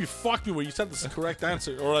second time you fucked me where you said the correct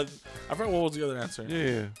answer. Or I forgot what was the other answer.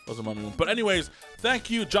 Yeah. Was a mummy one. But anyways, thank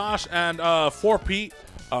you, Josh and 4P.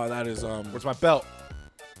 That is Where's my belt?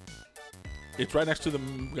 it's right next to the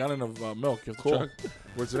gallon of milk. You have to Cool. chug.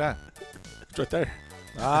 Where's it at? It's right there.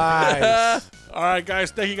 Nice. All right,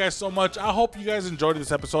 guys. Thank you guys so much. I hope you guys enjoyed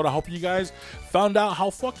this episode. I hope you guys found out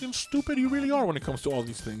how fucking stupid you really are when it comes to all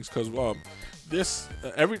these things. Because this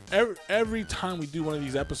every time we do one of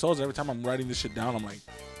these episodes, every time I'm writing this shit down, I'm like,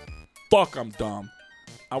 fuck, I'm dumb.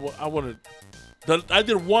 I would have. I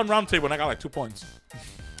did one round table and I got like 2 points.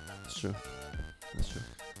 That's true. That's true.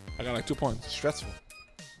 I got like 2 points. Stressful.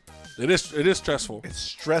 It is stressful. It's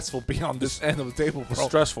stressful being on this end of the table, It's bro.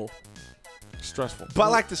 stressful. But I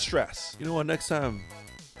like the stress. You know what? Next time,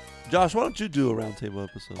 Josh, why don't you do a roundtable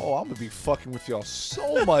episode? Oh, I'm gonna be fucking with y'all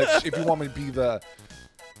so much if you want me to be the.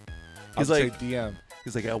 He's I'll like- say DM.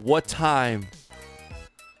 He's like, at what time?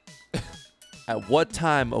 At what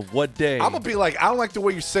time of what day? I'm gonna be like, I don't like the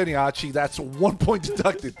way you're sitting, Archie. That's 1 point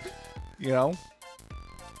deducted. You know?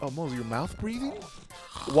 Oh, Moses, your mouth breathing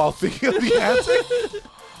while thinking of the answer.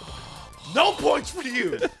 No points for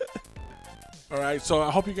you. All right. So I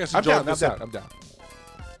hope you guys I'm enjoyed down. this. I'm down.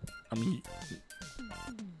 I mean,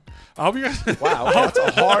 I hope you guys. Wow, that's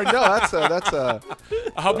a hard no. That's a.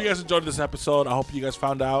 I hope you guys enjoyed this episode. I hope you guys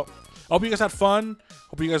found out. I hope you guys had fun.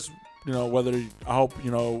 Hope you guys, I hope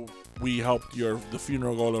we helped the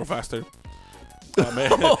funeral go a little faster.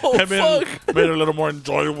 Made it a little more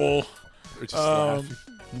enjoyable. Or just laughing.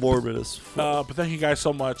 morbid as fuck. But thank you guys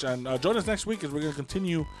so much, and join us next week as we're gonna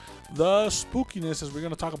continue the spookiness as we're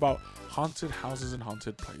gonna talk about haunted houses and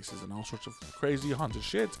haunted places and all sorts of crazy haunted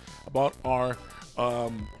shit about our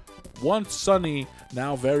once sunny,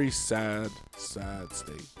 now very sad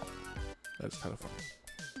state. That's kind of fun.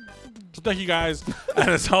 So thank you guys, and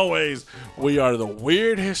as always, we are the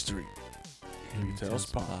Weird History Eerie Tales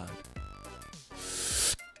Pod.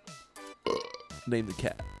 Name the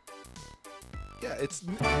cat. Yeah, it's.